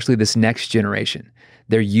 especially this next generation.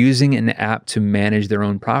 They're using an app to manage their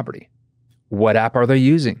own property. What app are they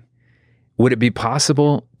using? Would it be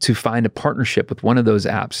possible to find a partnership with one of those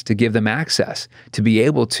apps to give them access to be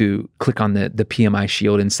able to click on the PMI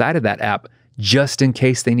shield inside of that app just in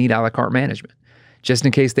case they need a la carte management, just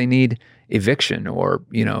in case they need eviction or,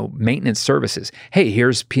 maintenance services? Hey,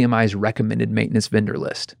 here's PMI's recommended maintenance vendor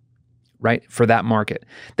list, right? For that market.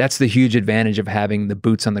 That's the huge advantage of having the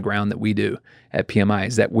boots on the ground that we do at PMI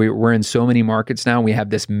is that we're in so many markets now. We have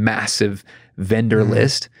this massive vendor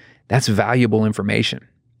list. That's valuable information.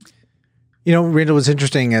 Randall, what's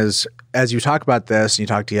interesting is as you talk about this and you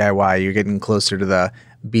talk DIY, you're getting closer to the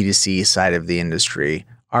B2C side of the industry.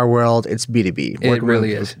 Our world, it's B2B. It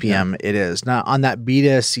really is. PM, it is. Now, on that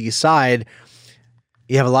B2C side,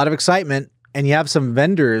 you have a lot of excitement and you have some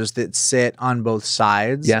vendors that sit on both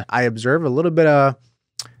sides. Yeah. I observe a little bit of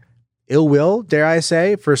ill will, dare I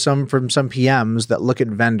say, from some PMs that look at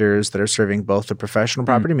vendors that are serving both the professional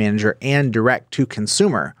property manager and direct to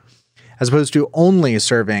consumer, as opposed to only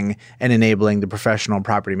serving and enabling the professional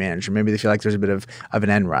property manager. Maybe they feel like there's a bit of an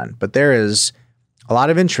end run, but there is a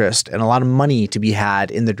lot of interest and a lot of money to be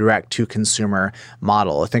had in the direct-to-consumer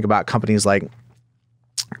model. Think about companies like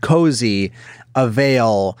Cozy,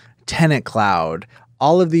 Avail, Tenant Cloud,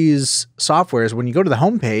 all of these softwares. When you go to the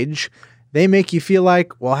homepage, they make you feel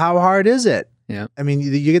like, well, how hard is it? Yeah. I mean,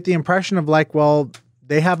 you get the impression of like, well,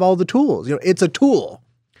 they have all the tools. It's a tool.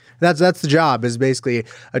 That's the job, is basically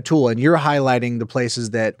a tool. And you're highlighting the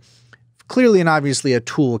places that clearly and obviously a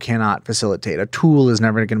tool cannot facilitate. A tool is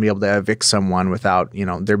never going to be able to evict someone without,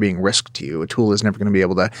 there being risk to you. A tool is never going to be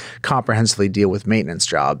able to comprehensively deal with maintenance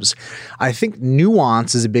jobs. I think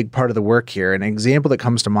nuance is a big part of the work here. An example that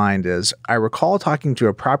comes to mind is I recall talking to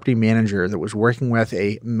a property manager that was working with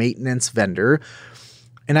a maintenance vendor.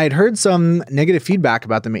 And I'd heard some negative feedback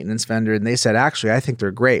about the maintenance vendor, and they said, actually, I think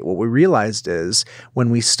they're great. What we realized is when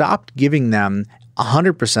we stopped giving them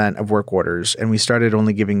 100% of work orders and we started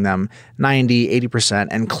only giving them 90, 80%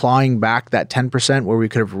 and clawing back that 10% where we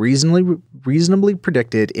could have reasonably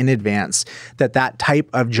predicted in advance that type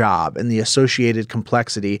of job and the associated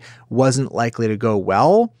complexity wasn't likely to go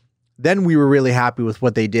well, then we were really happy with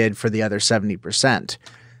what they did for the other 70%.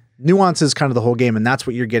 Nuance is kind of the whole game, and that's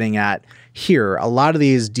what you're getting at here. A lot of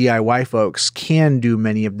these DIY folks can do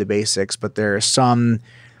many of the basics, but there are some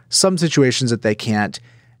situations that they can't.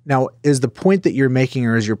 Now, is the point that you're making,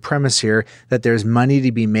 or is your premise here that there's money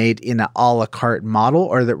to be made in an a la carte model,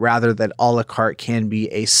 or that rather that a la carte can be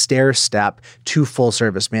a stair step to full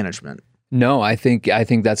service management? No, I think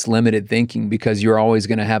that's limited thinking, because you're always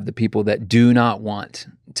going to have the people that do not want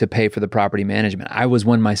to pay for the property management. I was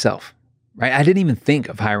one myself. Right? I didn't even think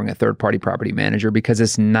of hiring a third-party property manager because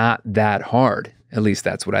it's not that hard. At least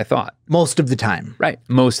that's what I thought. Most of the time. Right.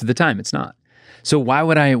 Most of the time it's not. So why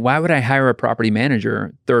would I hire a property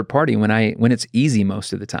manager third party when it's easy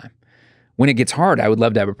most of the time? When it gets hard, I would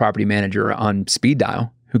love to have a property manager on speed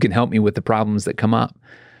dial who can help me with the problems that come up.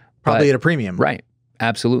 Probably at a premium. Right.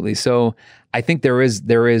 Absolutely. So I think there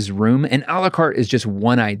is room, and a la carte is just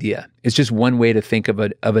one idea. It's just one way to think of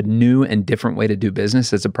a new and different way to do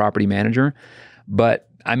business as a property manager. But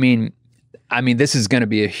I mean, this is going to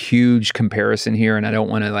be a huge comparison here, and I don't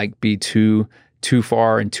want to be too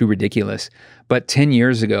far and too ridiculous. But 10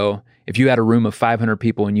 years ago, if you had a room of 500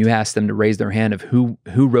 people and you asked them to raise their hand of who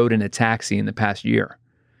rode in a taxi in the past year,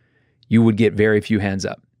 you would get very few hands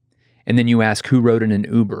up. And then you ask who rode in an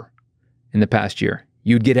Uber in the past year,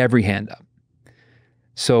 you'd get every hand up.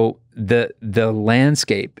 So the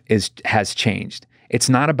landscape has changed. It's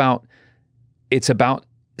about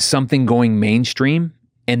something going mainstream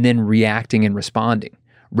and then reacting and responding,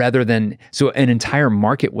 rather than, so an entire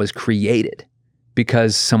market was created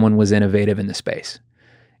because someone was innovative in the space.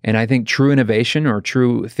 And I think true innovation, or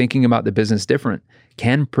true thinking about the business different,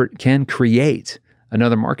 can create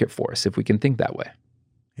another market for us if we can think that way.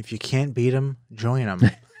 If you can't beat them, join them.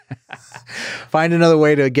 Find another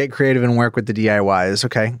way to get creative and work with the DIYs.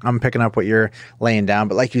 Okay, I'm picking up what you're laying down,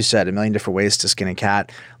 but like you said, a million different ways to skin a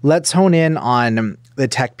cat. Let's hone in on the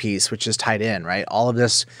tech piece, which is tied in, right? All of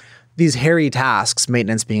this, these hairy tasks,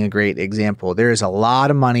 maintenance being a great example, there is a lot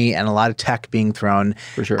of money and a lot of tech being thrown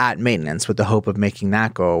For sure. at maintenance with the hope of making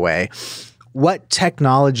that go away. What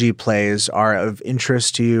technology plays are of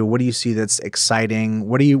interest to you? What do you see that's exciting?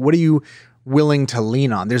 What are you willing to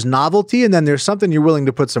lean on? There's novelty, and then there's something you're willing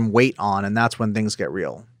to put some weight on, and that's when things get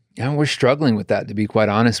real. Yeah, we're struggling with that, to be quite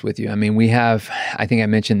honest with you. I mean, we have, I think I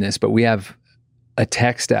mentioned this, but we have a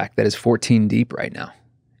tech stack that is 14 deep right now.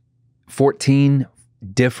 14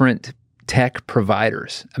 different tech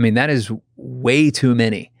providers. I mean, that is way too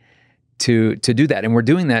many to do that. And we're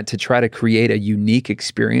doing that to try to create a unique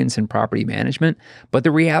experience in property management. But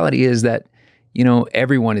the reality is that,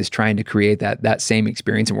 everyone is trying to create that same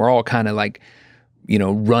experience, and we're all kind of like,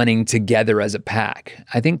 running together as a pack.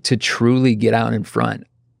 I think to truly get out in front,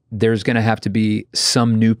 there's going to have to be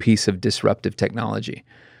some new piece of disruptive technology.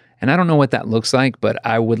 And I don't know what that looks like, but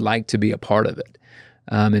I would like to be a part of it.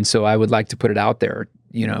 And so I would like to put it out there,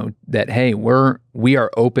 that, hey, we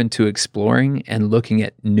are open to exploring and looking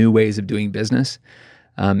at new ways of doing business.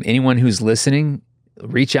 Anyone who's listening,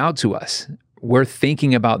 reach out to us. We're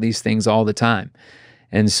thinking about these things all the time.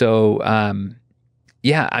 And so, on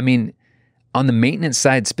the maintenance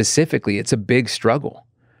side specifically, it's a big struggle,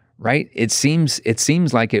 right? It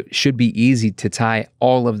seems like it should be easy to tie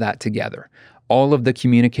all of that together, all of the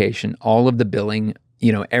communication, all of the billing,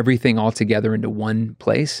 everything all together into one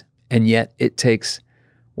place. And yet it takes,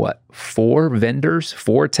 4 vendors,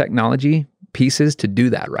 4 technology pieces to do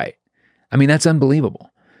that right. I mean, that's unbelievable.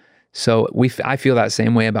 So I feel that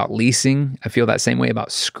same way about leasing. I feel that same way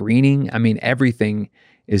about screening. I mean, everything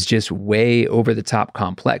is just way over the top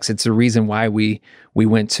complex. It's the reason why we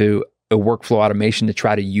went to a workflow automation to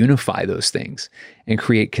try to unify those things and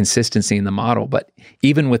create consistency in the model. But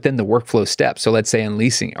even within the workflow steps, so let's say in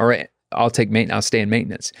leasing, or I'll stay in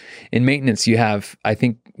maintenance. In maintenance, I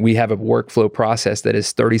think we have a workflow process that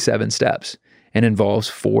is 37 steps and involves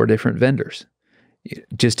 4 different vendors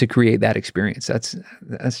just to create that experience.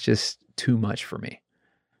 That's just too much for me.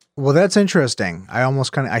 Well, that's interesting.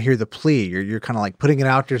 I hear the plea. You're kind of like putting it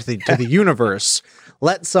out there to the universe.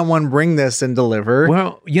 Let someone bring this and deliver.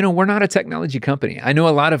 Well, we're not a technology company. I know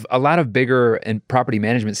a lot of bigger and property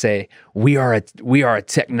management say we're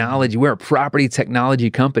a property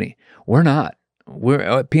technology company. We're not. We're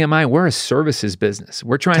at PMI. We're a services business.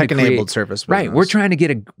 We're trying tech-enabled service business. Right. We're trying to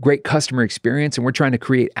get a great customer experience, and we're trying to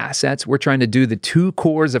create assets. We're trying to do the 2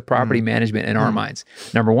 cores of property management in our minds.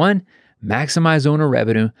 Number 1, maximize owner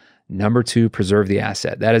revenue. Number 2, preserve the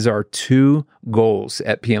asset. That is our 2 goals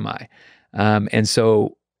at PMI. And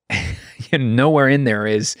so nowhere in there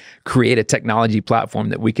is create a technology platform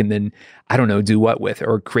that we can then, do what with,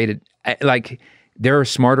 or create it. Like, there are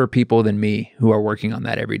smarter people than me who are working on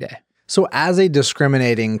that every day. So as a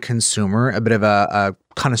discriminating consumer, a bit of a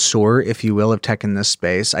connoisseur, if you will, of tech in this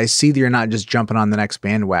space, I see that you're not just jumping on the next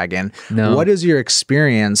bandwagon. No. What is your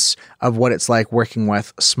experience of what it's like working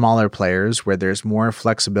with smaller players where there's more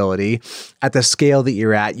flexibility at the scale that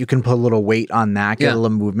you're at? You can put a little weight on that, get a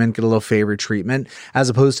little movement, get a little favor treatment, as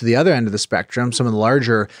opposed to the other end of the spectrum, some of the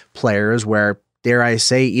larger players where, dare I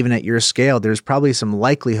say, even at your scale, there's probably some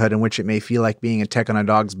likelihood in which it may feel like being a tick on a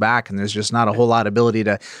dog's back, and there's just not a whole lot of ability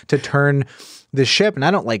to turn the ship. And I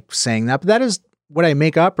don't like saying that, but that is what I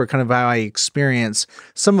make up, or kind of how I experience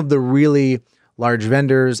some of the really large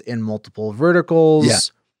vendors in multiple verticals. Yeah.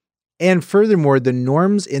 And furthermore, the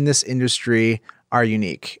norms in this industry are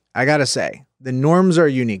unique. I gotta say, the norms are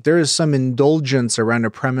unique. There is some indulgence around a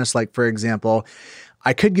premise, like, for example,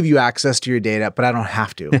 I could give you access to your data, but I don't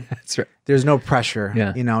have to. That's right. There's no pressure.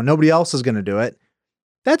 Yeah. Nobody else is going to do it.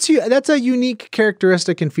 That's a unique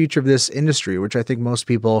characteristic and feature of this industry, which I think most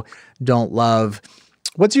people don't love.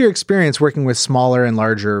 What's your experience working with smaller and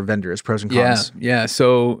larger vendors, pros and cons? Yeah.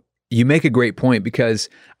 So you make a great point, because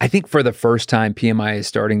I think for the first time, PMI is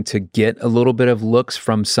starting to get a little bit of looks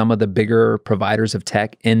from some of the bigger providers of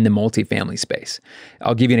tech in the multifamily space.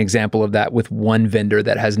 I'll give you an example of that with one vendor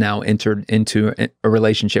that has now entered into a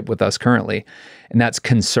relationship with us currently, and that's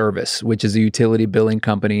Conservice, which is a utility billing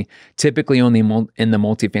company, typically only in the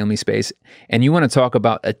multifamily space. And you want to talk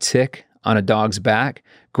about a tick on a dog's back?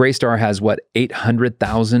 Greystar has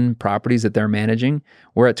 800,000 properties that they're managing.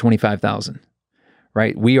 We're at 25,000.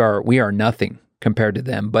 Right? We are nothing compared to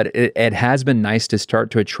them, but it has been nice to start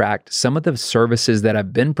to attract some of the services that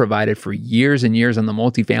have been provided for years and years on the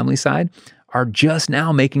multifamily side are just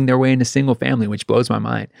now making their way into single family, which blows my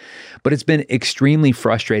mind. But it's been extremely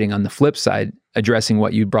frustrating on the flip side, addressing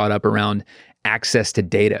what you brought up around access to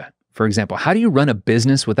data. For example, how do you run a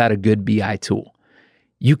business without a good BI tool?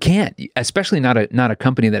 You can't, especially not a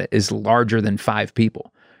company that is larger than 5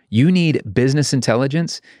 people. You need business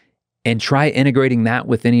intelligence and try integrating that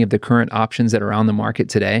with any of the current options that are on the market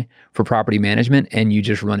today for property management, and you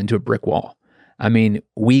just run into a brick wall. I mean,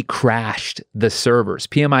 we crashed the servers.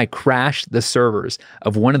 PMI crashed the servers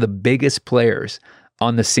of one of the biggest players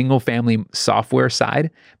on the single family software side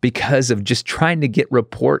because of just trying to get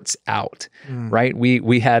reports out, right? We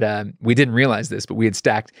didn't realize this, but we had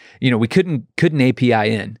stacked, we couldn't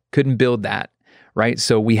API in, couldn't build that, right?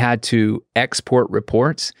 So we had to export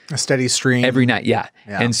reports. A steady stream. Every night, yeah.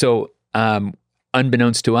 And so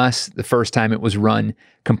unbeknownst to us, the first time it was run,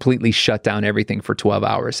 completely shut down everything for 12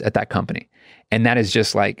 hours at that company. And that is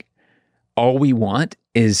just like, all we want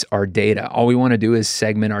is our data. All we want to do is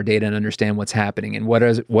segment our data and understand what's happening and what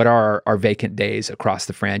are our vacant days across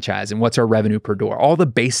the franchise and what's our revenue per door. All the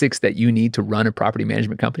basics that you need to run a property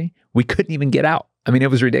management company, we couldn't even get out. I mean, it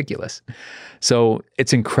was ridiculous. So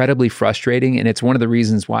it's incredibly frustrating. And it's one of the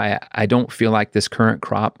reasons why I don't feel like this current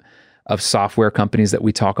crop of software companies that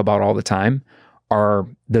we talk about all the time are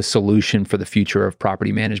the solution for the future of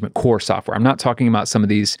property management core software. I'm not talking about some of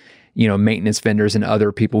these, maintenance vendors and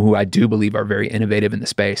other people who I do believe are very innovative in the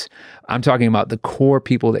space. I'm talking about the core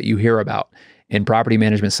people that you hear about in property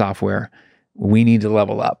management software. We need to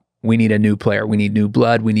level up. We need a new player. We need new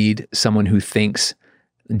blood. We need someone who thinks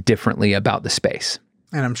differently about the space.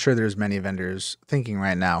 And I'm sure there's many vendors thinking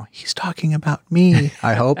right now, he's talking about me,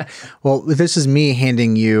 I hope. Well, this is me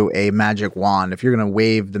handing you a magic wand. If you're going to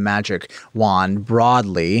wave the magic wand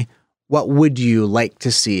broadly, what would you like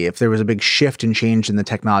to see if there was a big shift and change in the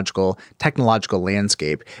technological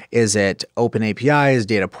landscape? Is it open APIs,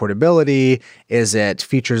 data portability? Is it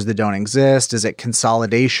features that don't exist? Is it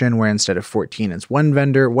consolidation where instead of 14, it's one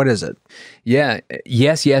vendor? What is it? Yeah.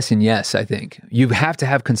 Yes, and yes, I think. You have to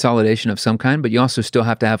have consolidation of some kind, but you also still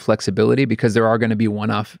have to have flexibility because there are going to be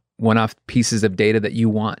one-off pieces of data that you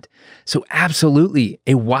want. So absolutely,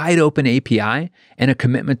 a wide open API and a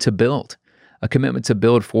commitment to build. A commitment to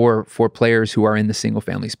build for players who are in the single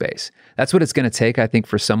family space. That's what it's going to take, I think,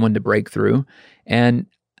 for someone to break through. And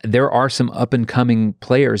there are some up and coming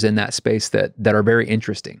players in that space that are very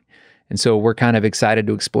interesting. And so we're kind of excited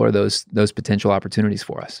to explore those potential opportunities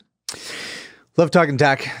for us. Love talking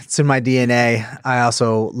tech. It's in my DNA. I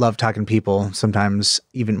also love talking people, sometimes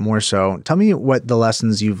even more so. Tell me what the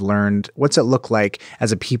lessons you've learned. What's it look like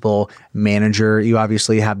as a people manager? You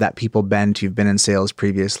obviously have that people bent. You've been in sales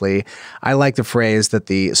previously. I like the phrase that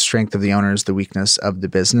the strength of the owner is the weakness of the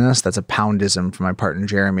business. That's a poundism from my partner,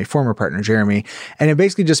 Jeremy, former partner, Jeremy. And it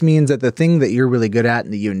basically just means that the thing that you're really good at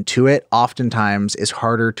and that you intuit oftentimes is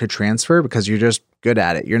harder to transfer because you're just good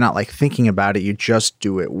at it. You're not like thinking about it. You just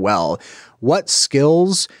do it well. What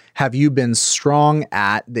skills have you been strong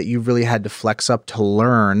at that you've really had to flex up to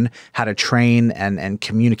learn how to train and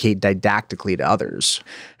communicate didactically to others?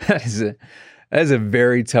 That is a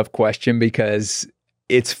very tough question because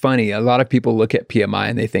it's funny. A lot of people look at PMI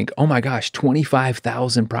and they think, oh my gosh,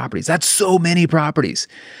 25,000 properties. That's so many properties.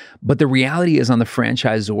 But the reality is on the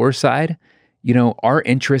franchisor side, our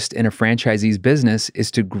interest in a franchisee's business is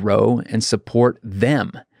to grow and support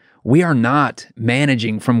them. We are not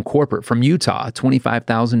managing from corporate, from Utah,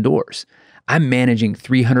 25,000 doors. I'm managing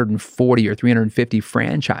 340 or 350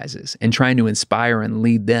 franchises and trying to inspire and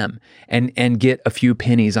lead them and get a few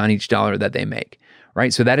pennies on each dollar that they make,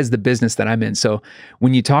 right? So that is the business that I'm in. So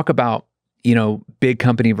when you talk about, big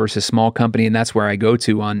company versus small company, and that's where I go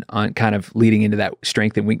to on kind of leading into that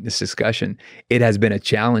strength and weakness discussion, it has been a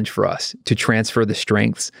challenge for us to transfer the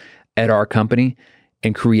strengths at our company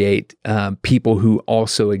and create people who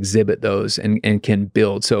also exhibit those and can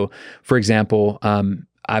build. So, for example,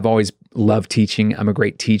 I've always loved teaching. I'm a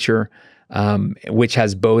great teacher, which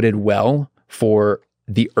has boded well for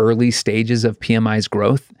the early stages of PMI's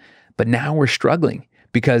growth. But now we're struggling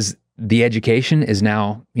because the education is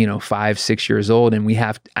now, 5-6 years old, and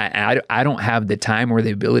I don't have the time or the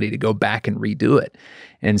ability to go back and redo it.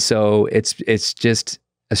 And so it's just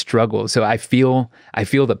a struggle. So I feel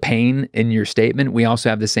the pain in your statement. We also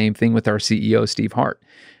have the same thing with our CEO, Steve Hart.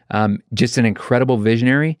 Just an incredible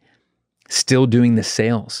visionary, still doing the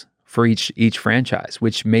sales for each franchise,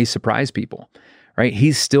 which may surprise people, right?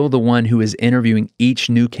 He's still the one who is interviewing each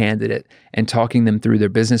new candidate and talking them through their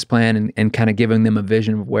business plan and kind of giving them a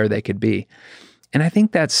vision of where they could be. And I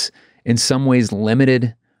think that's in some ways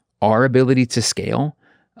limited our ability to scale.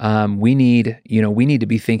 We need to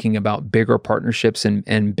be thinking about bigger partnerships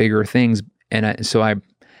and bigger things. And so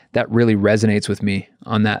that really resonates with me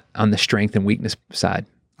on the strength and weakness side.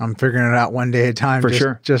 I'm figuring it out one day at a time. For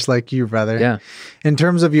sure. Just like you, brother. Yeah. In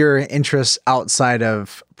terms of your interests outside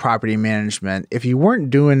of property management, if you weren't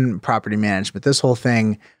doing property management, this whole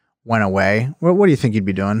thing went away, what do you think you'd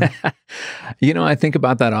be doing? I think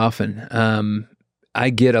about that often. I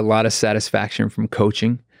get a lot of satisfaction from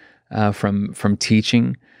coaching, from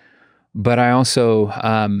teaching, but I also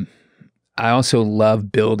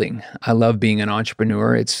love building. I love being an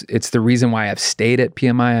entrepreneur. It's the reason why I've stayed at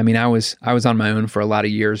PMI. I mean, I was on my own for a lot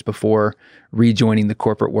of years before rejoining the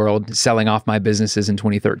corporate world, selling off my businesses in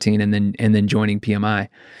 2013, and then joining PMI.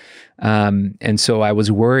 And so I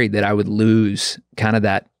was worried that I would lose kind of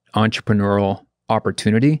that entrepreneurial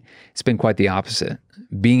opportunity. It's been quite the opposite.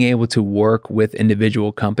 Being able to work with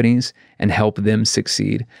individual companies and help them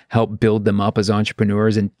succeed, help build them up as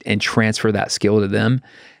entrepreneurs and transfer that skill to them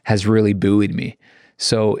has really buoyed me.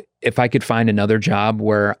 So if I could find another job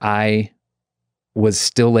where I was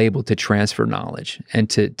still able to transfer knowledge and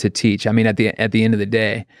to teach, I mean, at the end of the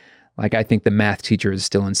day, like, I think the math teacher is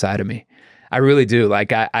still inside of me. I really do.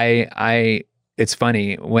 Like, it's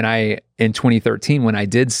funny, in 2013, when I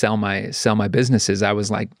did sell my businesses, I was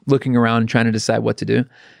like looking around and trying to decide what to do.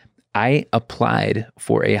 I applied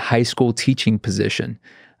for a high school teaching position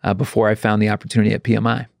before I found the opportunity at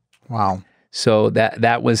PMI. Wow. So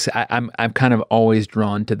that was, I'm kind of always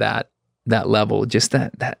drawn to that level, just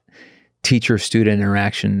that teacher-student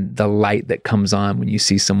interaction, the light that comes on when you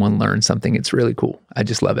see someone learn something. It's really cool. I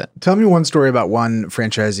just love it. Tell me one story about one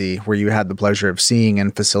franchisee where you had the pleasure of seeing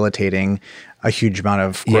and facilitating a huge amount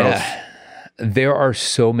of growth. Yeah, there are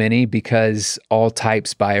so many, because all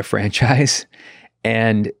types buy a franchise.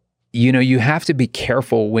 And, you have to be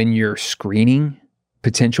careful when you're screening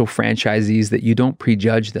potential franchisees that you don't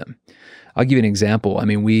prejudge them. I'll give you an example. I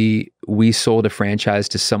mean, we sold a franchise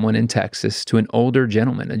to someone in Texas, to an older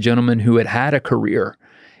gentleman, a gentleman who had a career,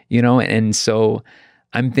 and so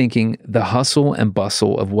I'm thinking the hustle and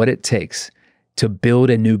bustle of what it takes to build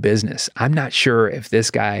a new business. I'm not sure if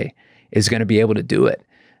this guy is going to be able to do it,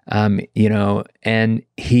 and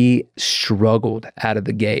he struggled out of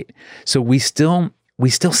the gate. So we still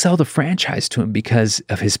sell the franchise to him because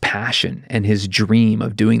of his passion and his dream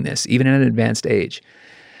of doing this, even at an advanced age.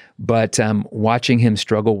 But watching him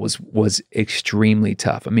struggle was extremely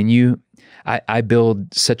tough. I mean, I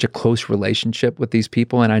build such a close relationship with these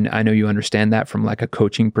people, and I know you understand that from like a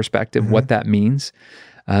coaching perspective, what that means.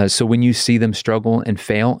 So when you see them struggle and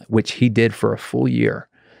fail, which he did for a full year,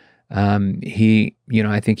 I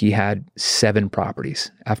think he had 7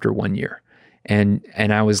 properties after 1 year, and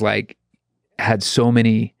I was like, had so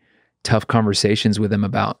many tough conversations with him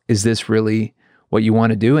about, is this really what you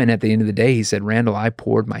want to do? And at the end of the day, he said, Randall, I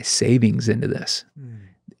poured my savings into this.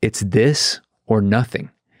 It's this or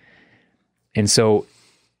nothing. And so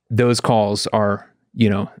those calls are,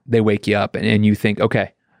 they wake you up and you think,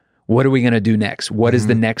 okay, what are we going to do next? What is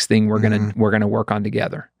the next thing we're going to work on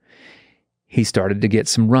together? He started to get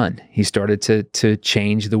some run. He started to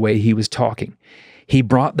change the way he was talking. He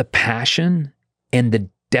brought the passion and the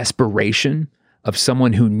desperation of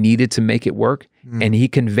someone who needed to make it work, and he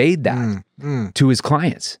conveyed that to his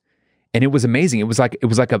clients, and it was amazing. It was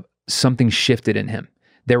like something shifted in him.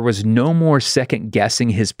 There was no more second guessing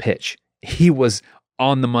his pitch. He was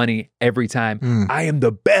on the money every time. I am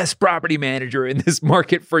the best property manager in this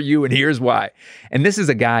market for you, and here's why. And this is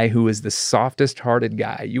a guy who is the softest hearted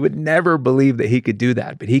guy. You would never believe that he could do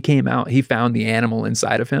that, but he came out, he found the animal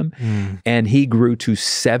inside of him, and he grew to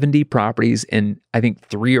 70 properties in, I think,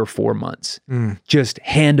 3 or 4 months, just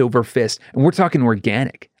hand over fist. And we're talking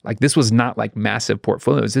organic. Like, this was not like massive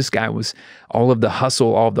portfolios. This guy was, all of the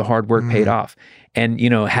hustle, all of the hard work paid off. And,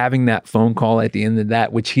 having that phone call at the end of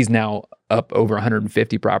that, which he's now up over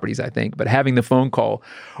 150 properties, I think, but having the phone call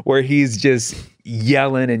where he's just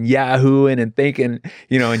yelling and yahooing and thinking,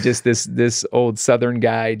 and just this old Southern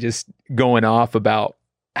guy just going off about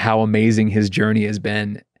how amazing his journey has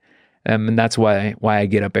been. And that's why I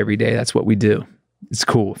get up every day. That's what we do. It's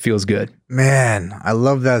cool. It feels good. Man, I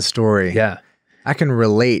love that story. Yeah. I can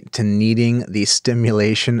relate to needing the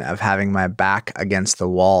stimulation of having my back against the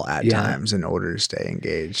wall at times in order to stay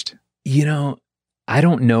engaged. I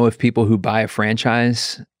don't know if people who buy a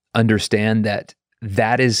franchise understand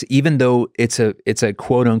that is, even though it's a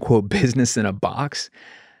quote unquote business in a box,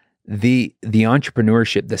 the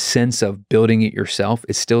entrepreneurship, the sense of building it yourself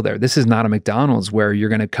is still there. This is not a McDonald's where you're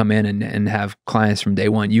going to come in and have clients from day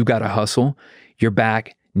one. You got to hustle. Your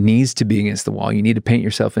back needs to be against the wall. You need to paint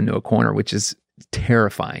yourself into a corner, which is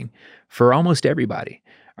terrifying for almost everybody.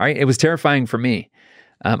 All right. It was terrifying for me.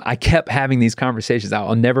 I kept having these conversations.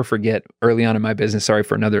 I'll never forget early on in my business. Sorry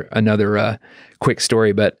for another quick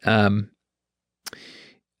story, but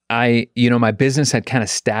my business had kind of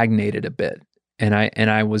stagnated a bit, and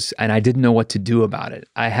I didn't know what to do about it.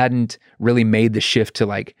 I hadn't really made the shift to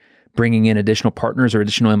like bringing in additional partners or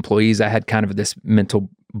additional employees. I had kind of this mental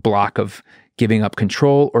block of giving up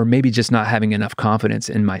control, or maybe just not having enough confidence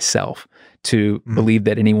in myself to believe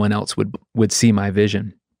that anyone else would see my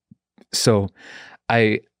vision. So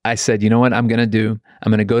I said, you know what I'm going to do?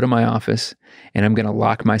 I'm going to go to my office and I'm going to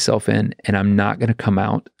lock myself in, and I'm not going to come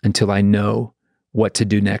out until I know what to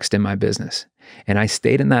do next in my business. And I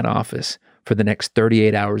stayed in that office for the next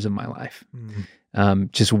 38 hours of my life,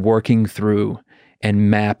 just working through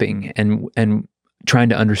and mapping and trying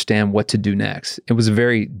to understand what to do next. It was a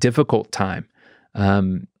very difficult time.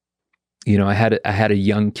 You know, I had a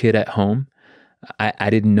young kid at home. I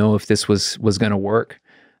didn't know if this was going to work.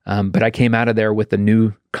 But I came out of there with a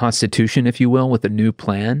new constitution, if you will, with a new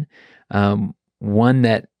plan. One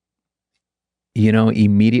that, you know,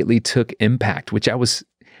 immediately took impact, which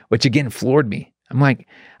again floored me. I'm like,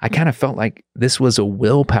 I kind of felt like this was a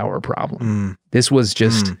willpower problem. This was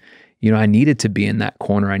just, you know, I needed to be in that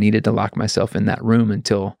corner. I needed to lock myself in that room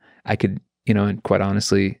until I could, you know, and quite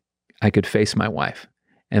honestly, I could face my wife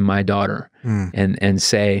and my daughter and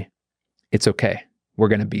say, it's okay. We're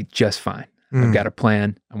going to be just fine. I've got a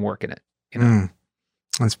plan. I'm working it. You know?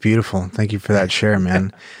 That's beautiful. Thank you for that share,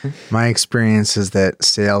 man. My experience is that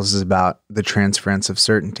sales is about the transference of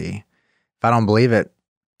certainty. If I don't believe it,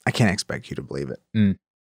 I can't expect you to believe it.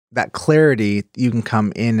 That clarity you can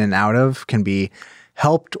come in and out of can be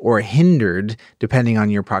helped or hindered depending on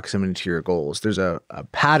your proximity to your goals. There's a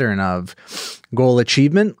pattern of goal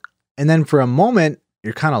achievement, and then for a moment,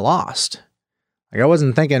 you're kind of lost. Like I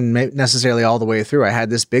wasn't thinking necessarily all the way through. I had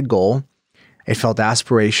this big goal. It felt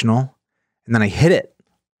aspirational, and then I hit it.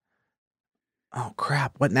 Oh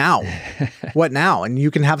crap, what now? What now? And you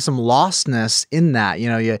can have some lostness in that. You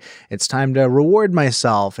know, it's time to reward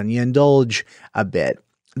myself, and you indulge a bit.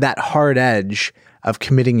 That hard edge of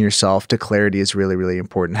committing yourself to clarity is really, really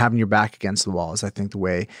important. Having your back against the wall is, I think, the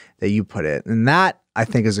way that you put it. And that, I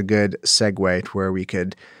think, is a good segue to where we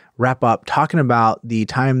could wrap up talking about the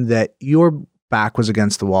time that your back was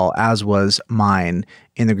against the wall, as was mine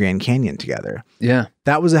in the Grand Canyon together. Yeah.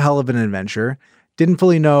 That was a hell of an adventure. Didn't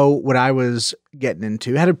fully know what I was getting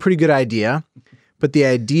into. Had a pretty good idea, but the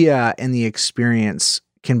idea and the experience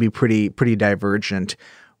can be pretty divergent.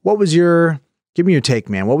 Give me your take,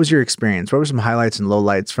 man. What was your experience? What were some highlights and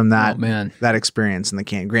lowlights from that, that experience in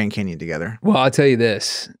the Grand Canyon together? Well, I'll tell you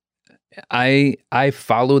this. I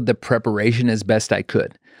followed the preparation as best I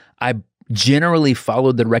could. I generally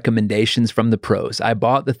followed the recommendations from the pros. I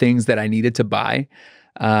bought the things that I needed to buy,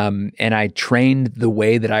 and I trained the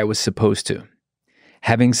way that I was supposed to.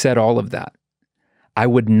 Having said all of that, I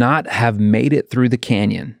would not have made it through the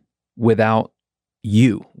canyon without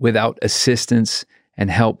you, without assistance and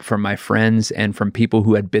help from my friends and from people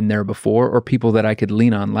who had been there before, or people that I could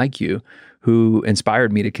lean on like you, who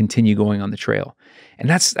inspired me to continue going on the trail. And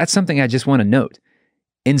that's something I just want to note.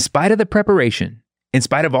 In spite of the preparation, in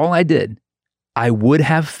spite of all I did, I would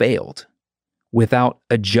have failed without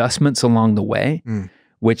adjustments along the way,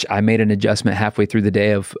 which I made an adjustment halfway through the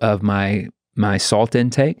day of my salt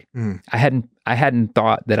intake. I hadn't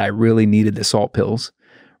thought that I really needed the salt pills,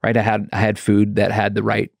 right? I had food that had the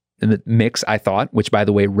right mix, I thought, which by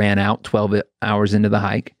the way ran out 12 hours into the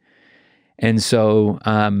hike. And so,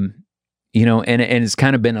 you know, and it's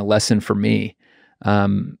kind of been a lesson for me,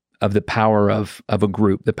 of the power of a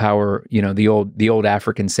group, the power, you know, the old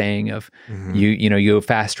African saying of you go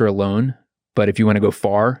faster alone, but if you want to go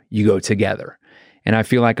far, you go together. And I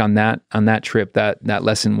feel like on that trip, that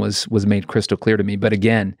lesson was made crystal clear to me. But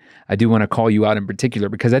again, I do want to call you out in particular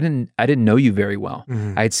because I didn't know you very well.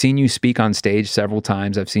 I had seen you speak on stage several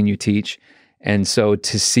times. I've seen you teach. And so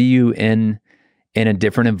to see you in a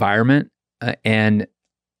different environment, and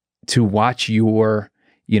to watch your,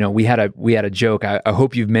 you know, we had a joke. I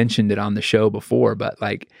hope you've mentioned it on the show before, but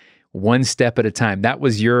like one step at a time. That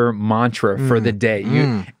was your mantra for the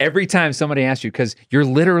day. Every time somebody asks you, because you're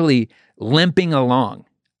literally limping along.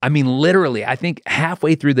 I mean, literally, I think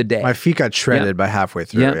halfway through the day. My feet got shredded by halfway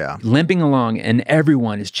through, yeah. Limping along, and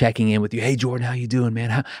everyone is checking in with you. Hey, Jordan, how you doing,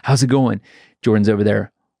 man? How's it going? Jordan's over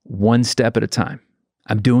there, one step at a time.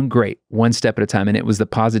 I'm doing great, one step at a time. And it was the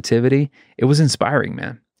positivity. It was inspiring,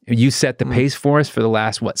 man. You set the pace for us for the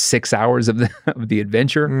last, 6 hours of the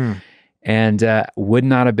adventure. And would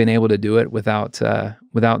not have been able to do it without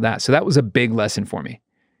that. So that was a big lesson for me.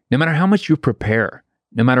 No matter how much you prepare,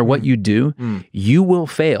 no matter what you do, you will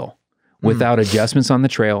fail without adjustments on the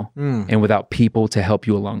trail and without people to help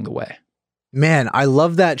you along the way. Man, I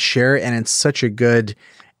love that share, and it's such a good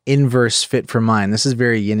inverse fit for mine. This is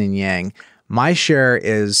very yin and yang. My share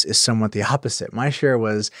is somewhat the opposite. My share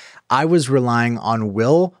was I was relying on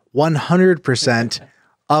will 100%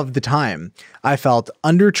 of the time. I felt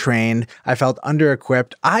undertrained. I felt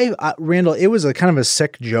under-equipped. Randall, it was a kind of a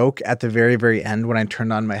sick joke at the very, very end when I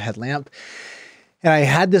turned on my headlamp. And I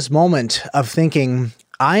had this moment of thinking,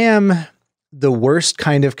 I am the worst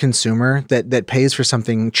kind of consumer that pays for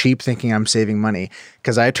something cheap thinking I'm saving money.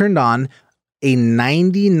 Because I turned on a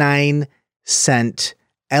 99-cent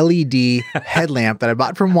LED headlamp that I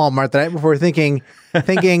bought from Walmart the night before thinking,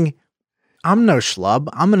 I'm no schlub.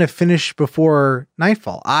 I'm going to finish before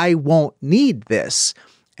nightfall. I won't need this.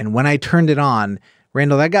 And when I turned it on,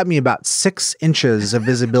 Randall, that got me about 6 inches of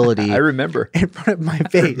visibility. I remember. In front of my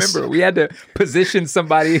face. I remember. We had to position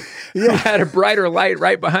somebody who had a brighter light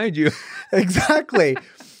right behind you. Exactly.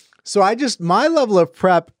 So my level of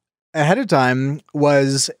prep ahead of time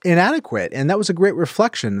was inadequate. And that was a great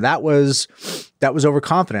reflection. That was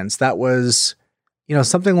overconfidence. That was,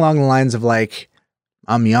 something along the lines of like,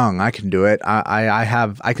 I'm young, I can do it.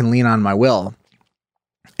 I can lean on my will.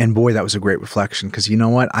 And boy, that was a great reflection, because you know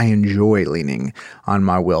what? I enjoy leaning on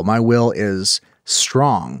my will. My will is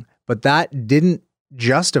strong, but that didn't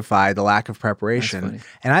justify the lack of preparation.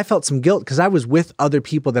 And I felt some guilt because I was with other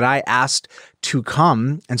people that I asked to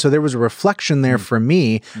come. And so there was a reflection there for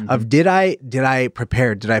me of, did I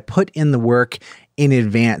prepare? Did I put in the work in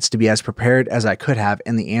advance to be as prepared as I could have?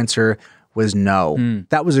 And the answer was no.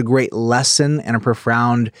 That was a great lesson and a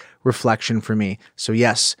profound reflection for me. So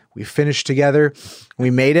yes, we finished together.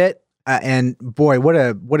 We made it. And boy, what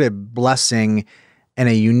a blessing and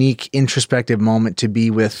a unique introspective moment to be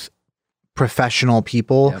with professional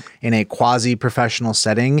people in a quasi-professional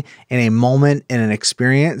setting, in a moment and an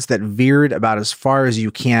experience that veered about as far as you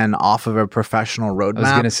can off of a professional roadmap. I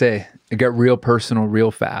was going to say, it got real personal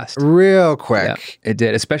real fast. Real quick. Yep, it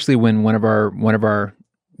did, especially when one of our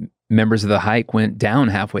members of the hike went down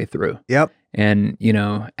halfway through. Yep. And,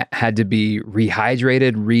 had to be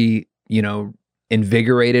rehydrated,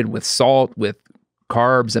 invigorated with salt, with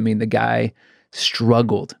carbs. I mean, the guy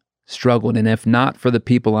struggled. And if not for the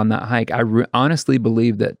people on that hike, I honestly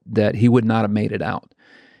believe that he would not have made it out.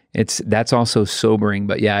 That's also sobering,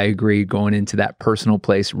 but yeah, I agree, going into that personal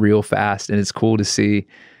place real fast. And it's cool to see,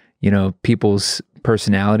 people's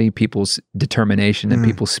personality, people's determination, and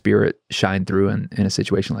people's spirit shine through in a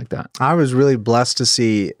situation like that. I was really blessed to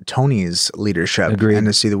see Tony's leadership. Agreed. And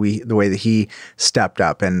to see the way that he stepped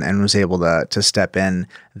up and was able to step in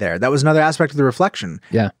there. That was another aspect of the reflection.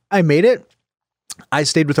 Yeah. I made it. I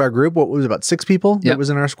stayed with our group. What was about 6 people that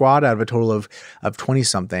was in our squad out of a total of 20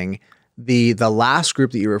 something. The last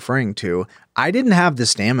group that you're referring to, I didn't have the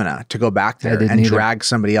stamina to go back there and drag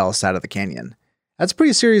somebody else out of the canyon. That's a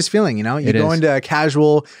pretty serious feeling, You go into a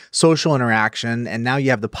casual social interaction, and now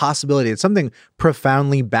you have the possibility that something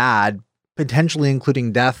profoundly bad, potentially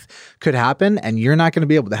including death, could happen, and you're not going to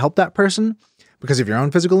be able to help that person because of your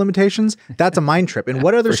own physical limitations. That's a mind trip. In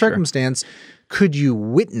what other circumstance could you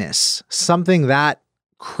witness something that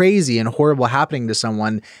crazy and horrible happening to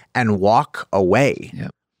someone and walk away?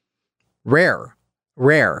 Yep. Rare.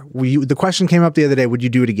 The question came up the other day, would you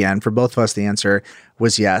do it again? For both of us, the answer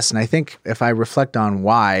was yes. And I think if I reflect on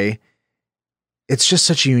why, it's just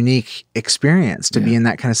such a unique experience to be in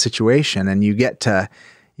that kind of situation, and you get to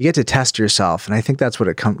test yourself. And I think that's what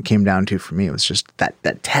it came down to for me. It was just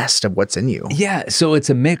that test of what's in you. Yeah. So it's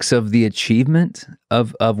a mix of the achievement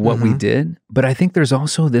of what we did, but I think there's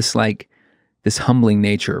also this humbling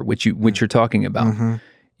nature, which you're talking about,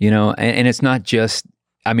 and it's not just,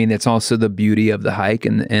 it's also the beauty of the hike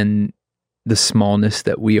and the smallness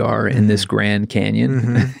that we are in this Grand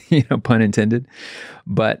Canyon, pun intended,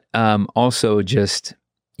 but also just,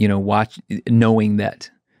 knowing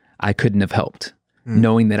that I couldn't have helped.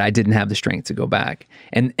 Knowing that I didn't have the strength to go back,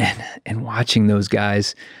 and watching those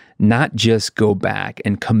guys not just go back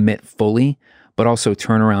and commit fully, but also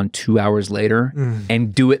turn around 2 hours later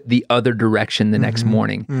and do it the other direction the next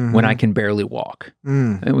morning when I can barely walk.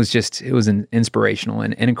 It was an inspirational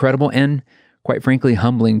and incredible, and quite frankly,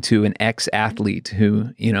 humbling to an ex-athlete who,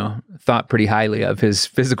 thought pretty highly of his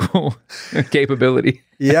physical capability.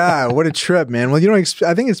 Yeah. What a trip, man. Well,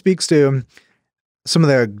 I think it speaks to some of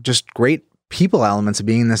the just great people elements of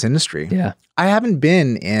being in this industry. Yeah. I haven't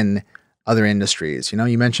been in other industries.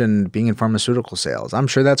 You mentioned being in pharmaceutical sales. I'm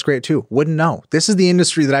sure that's great too. Wouldn't know. This is the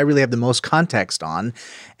industry that I really have the most context on.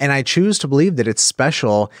 And I choose to believe that it's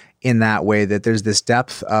special in that way, that there's this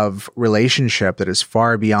depth of relationship that is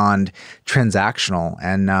far beyond transactional.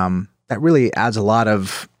 And that really adds a lot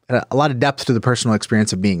of depth to the personal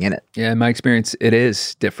experience of being in it. Yeah. In my experience, it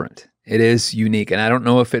is different. It is unique. And I don't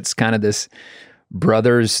know if it's kind of this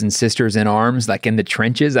brothers and sisters in arms, like in the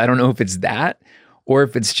trenches. I don't know if it's that, or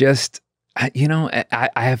if it's just, I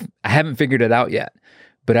haven't figured it out yet,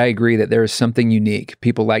 But I agree that there is something unique.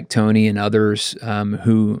 People like Tony and others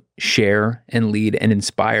who share and lead and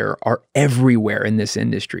inspire are everywhere in this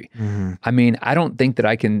industry. I mean, I don't think that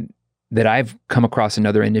I've come across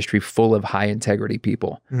another industry full of high integrity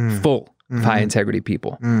people, full of high integrity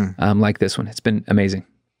people like this one. It's been amazing.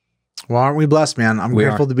 Well, aren't we blessed, man? I'm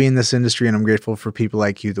grateful to be in this industry, and I'm grateful for people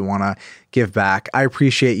like you that want to give back. I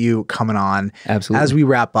appreciate you coming on. Absolutely. As we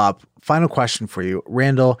wrap up, final question for you.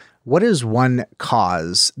 Randall, what is one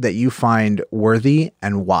cause that you find worthy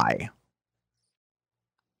and why?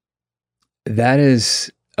 That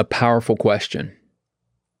is a powerful question.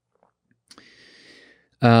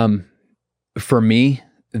 For me,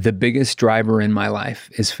 the biggest driver in my life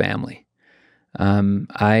is family.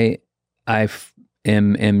 I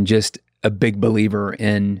am just a big believer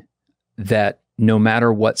in that no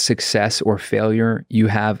matter what success or failure you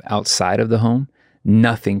have outside of the home,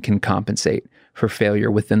 nothing can compensate for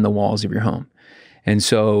failure within the walls of your home. And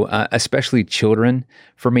so, especially children,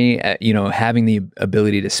 for me, having the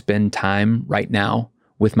ability to spend time right now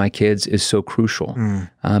with my kids is so crucial.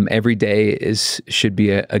 Every day should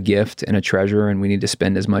be a gift and a treasure, and we need to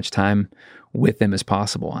spend as much time with them as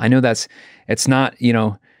possible. I know it's not,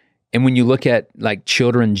 and when you look at like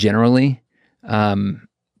children generally,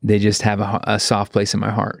 they just have a soft place in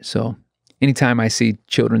my heart. So anytime I see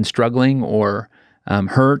children struggling or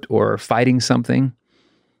hurt or fighting something,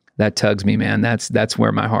 that tugs me, man. That's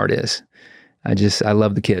where my heart is. I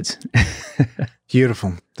love the kids.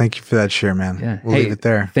 Beautiful. Thank you for that share, man. Yeah. We'll leave it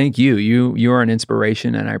there. Thank you. You are an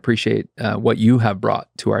inspiration, and I appreciate what you have brought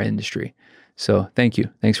to our industry. So thank you.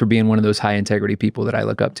 Thanks for being one of those high integrity people that I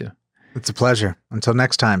look up to. It's a pleasure. Until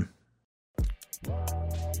next time.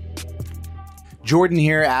 Jordan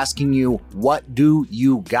here asking you, what do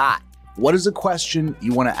you got? What is a question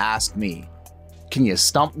you want to ask me? Can you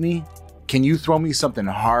stump me? Can you throw me something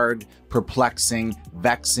hard, perplexing,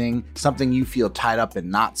 vexing, something you feel tied up in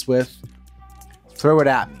knots with? Throw it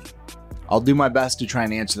at me. I'll do my best to try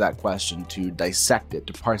and answer that question, to dissect it,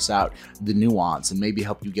 to parse out the nuance and maybe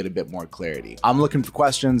help you get a bit more clarity. I'm looking for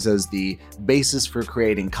questions as the basis for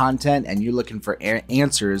creating content, and you're looking for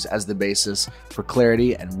answers as the basis for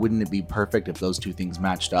clarity. And wouldn't it be perfect if those two things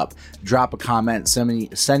matched up? Drop a comment, send me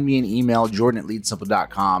an email,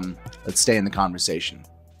 jordan@leadsimple.com. Let's stay in the conversation.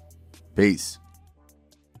 Peace.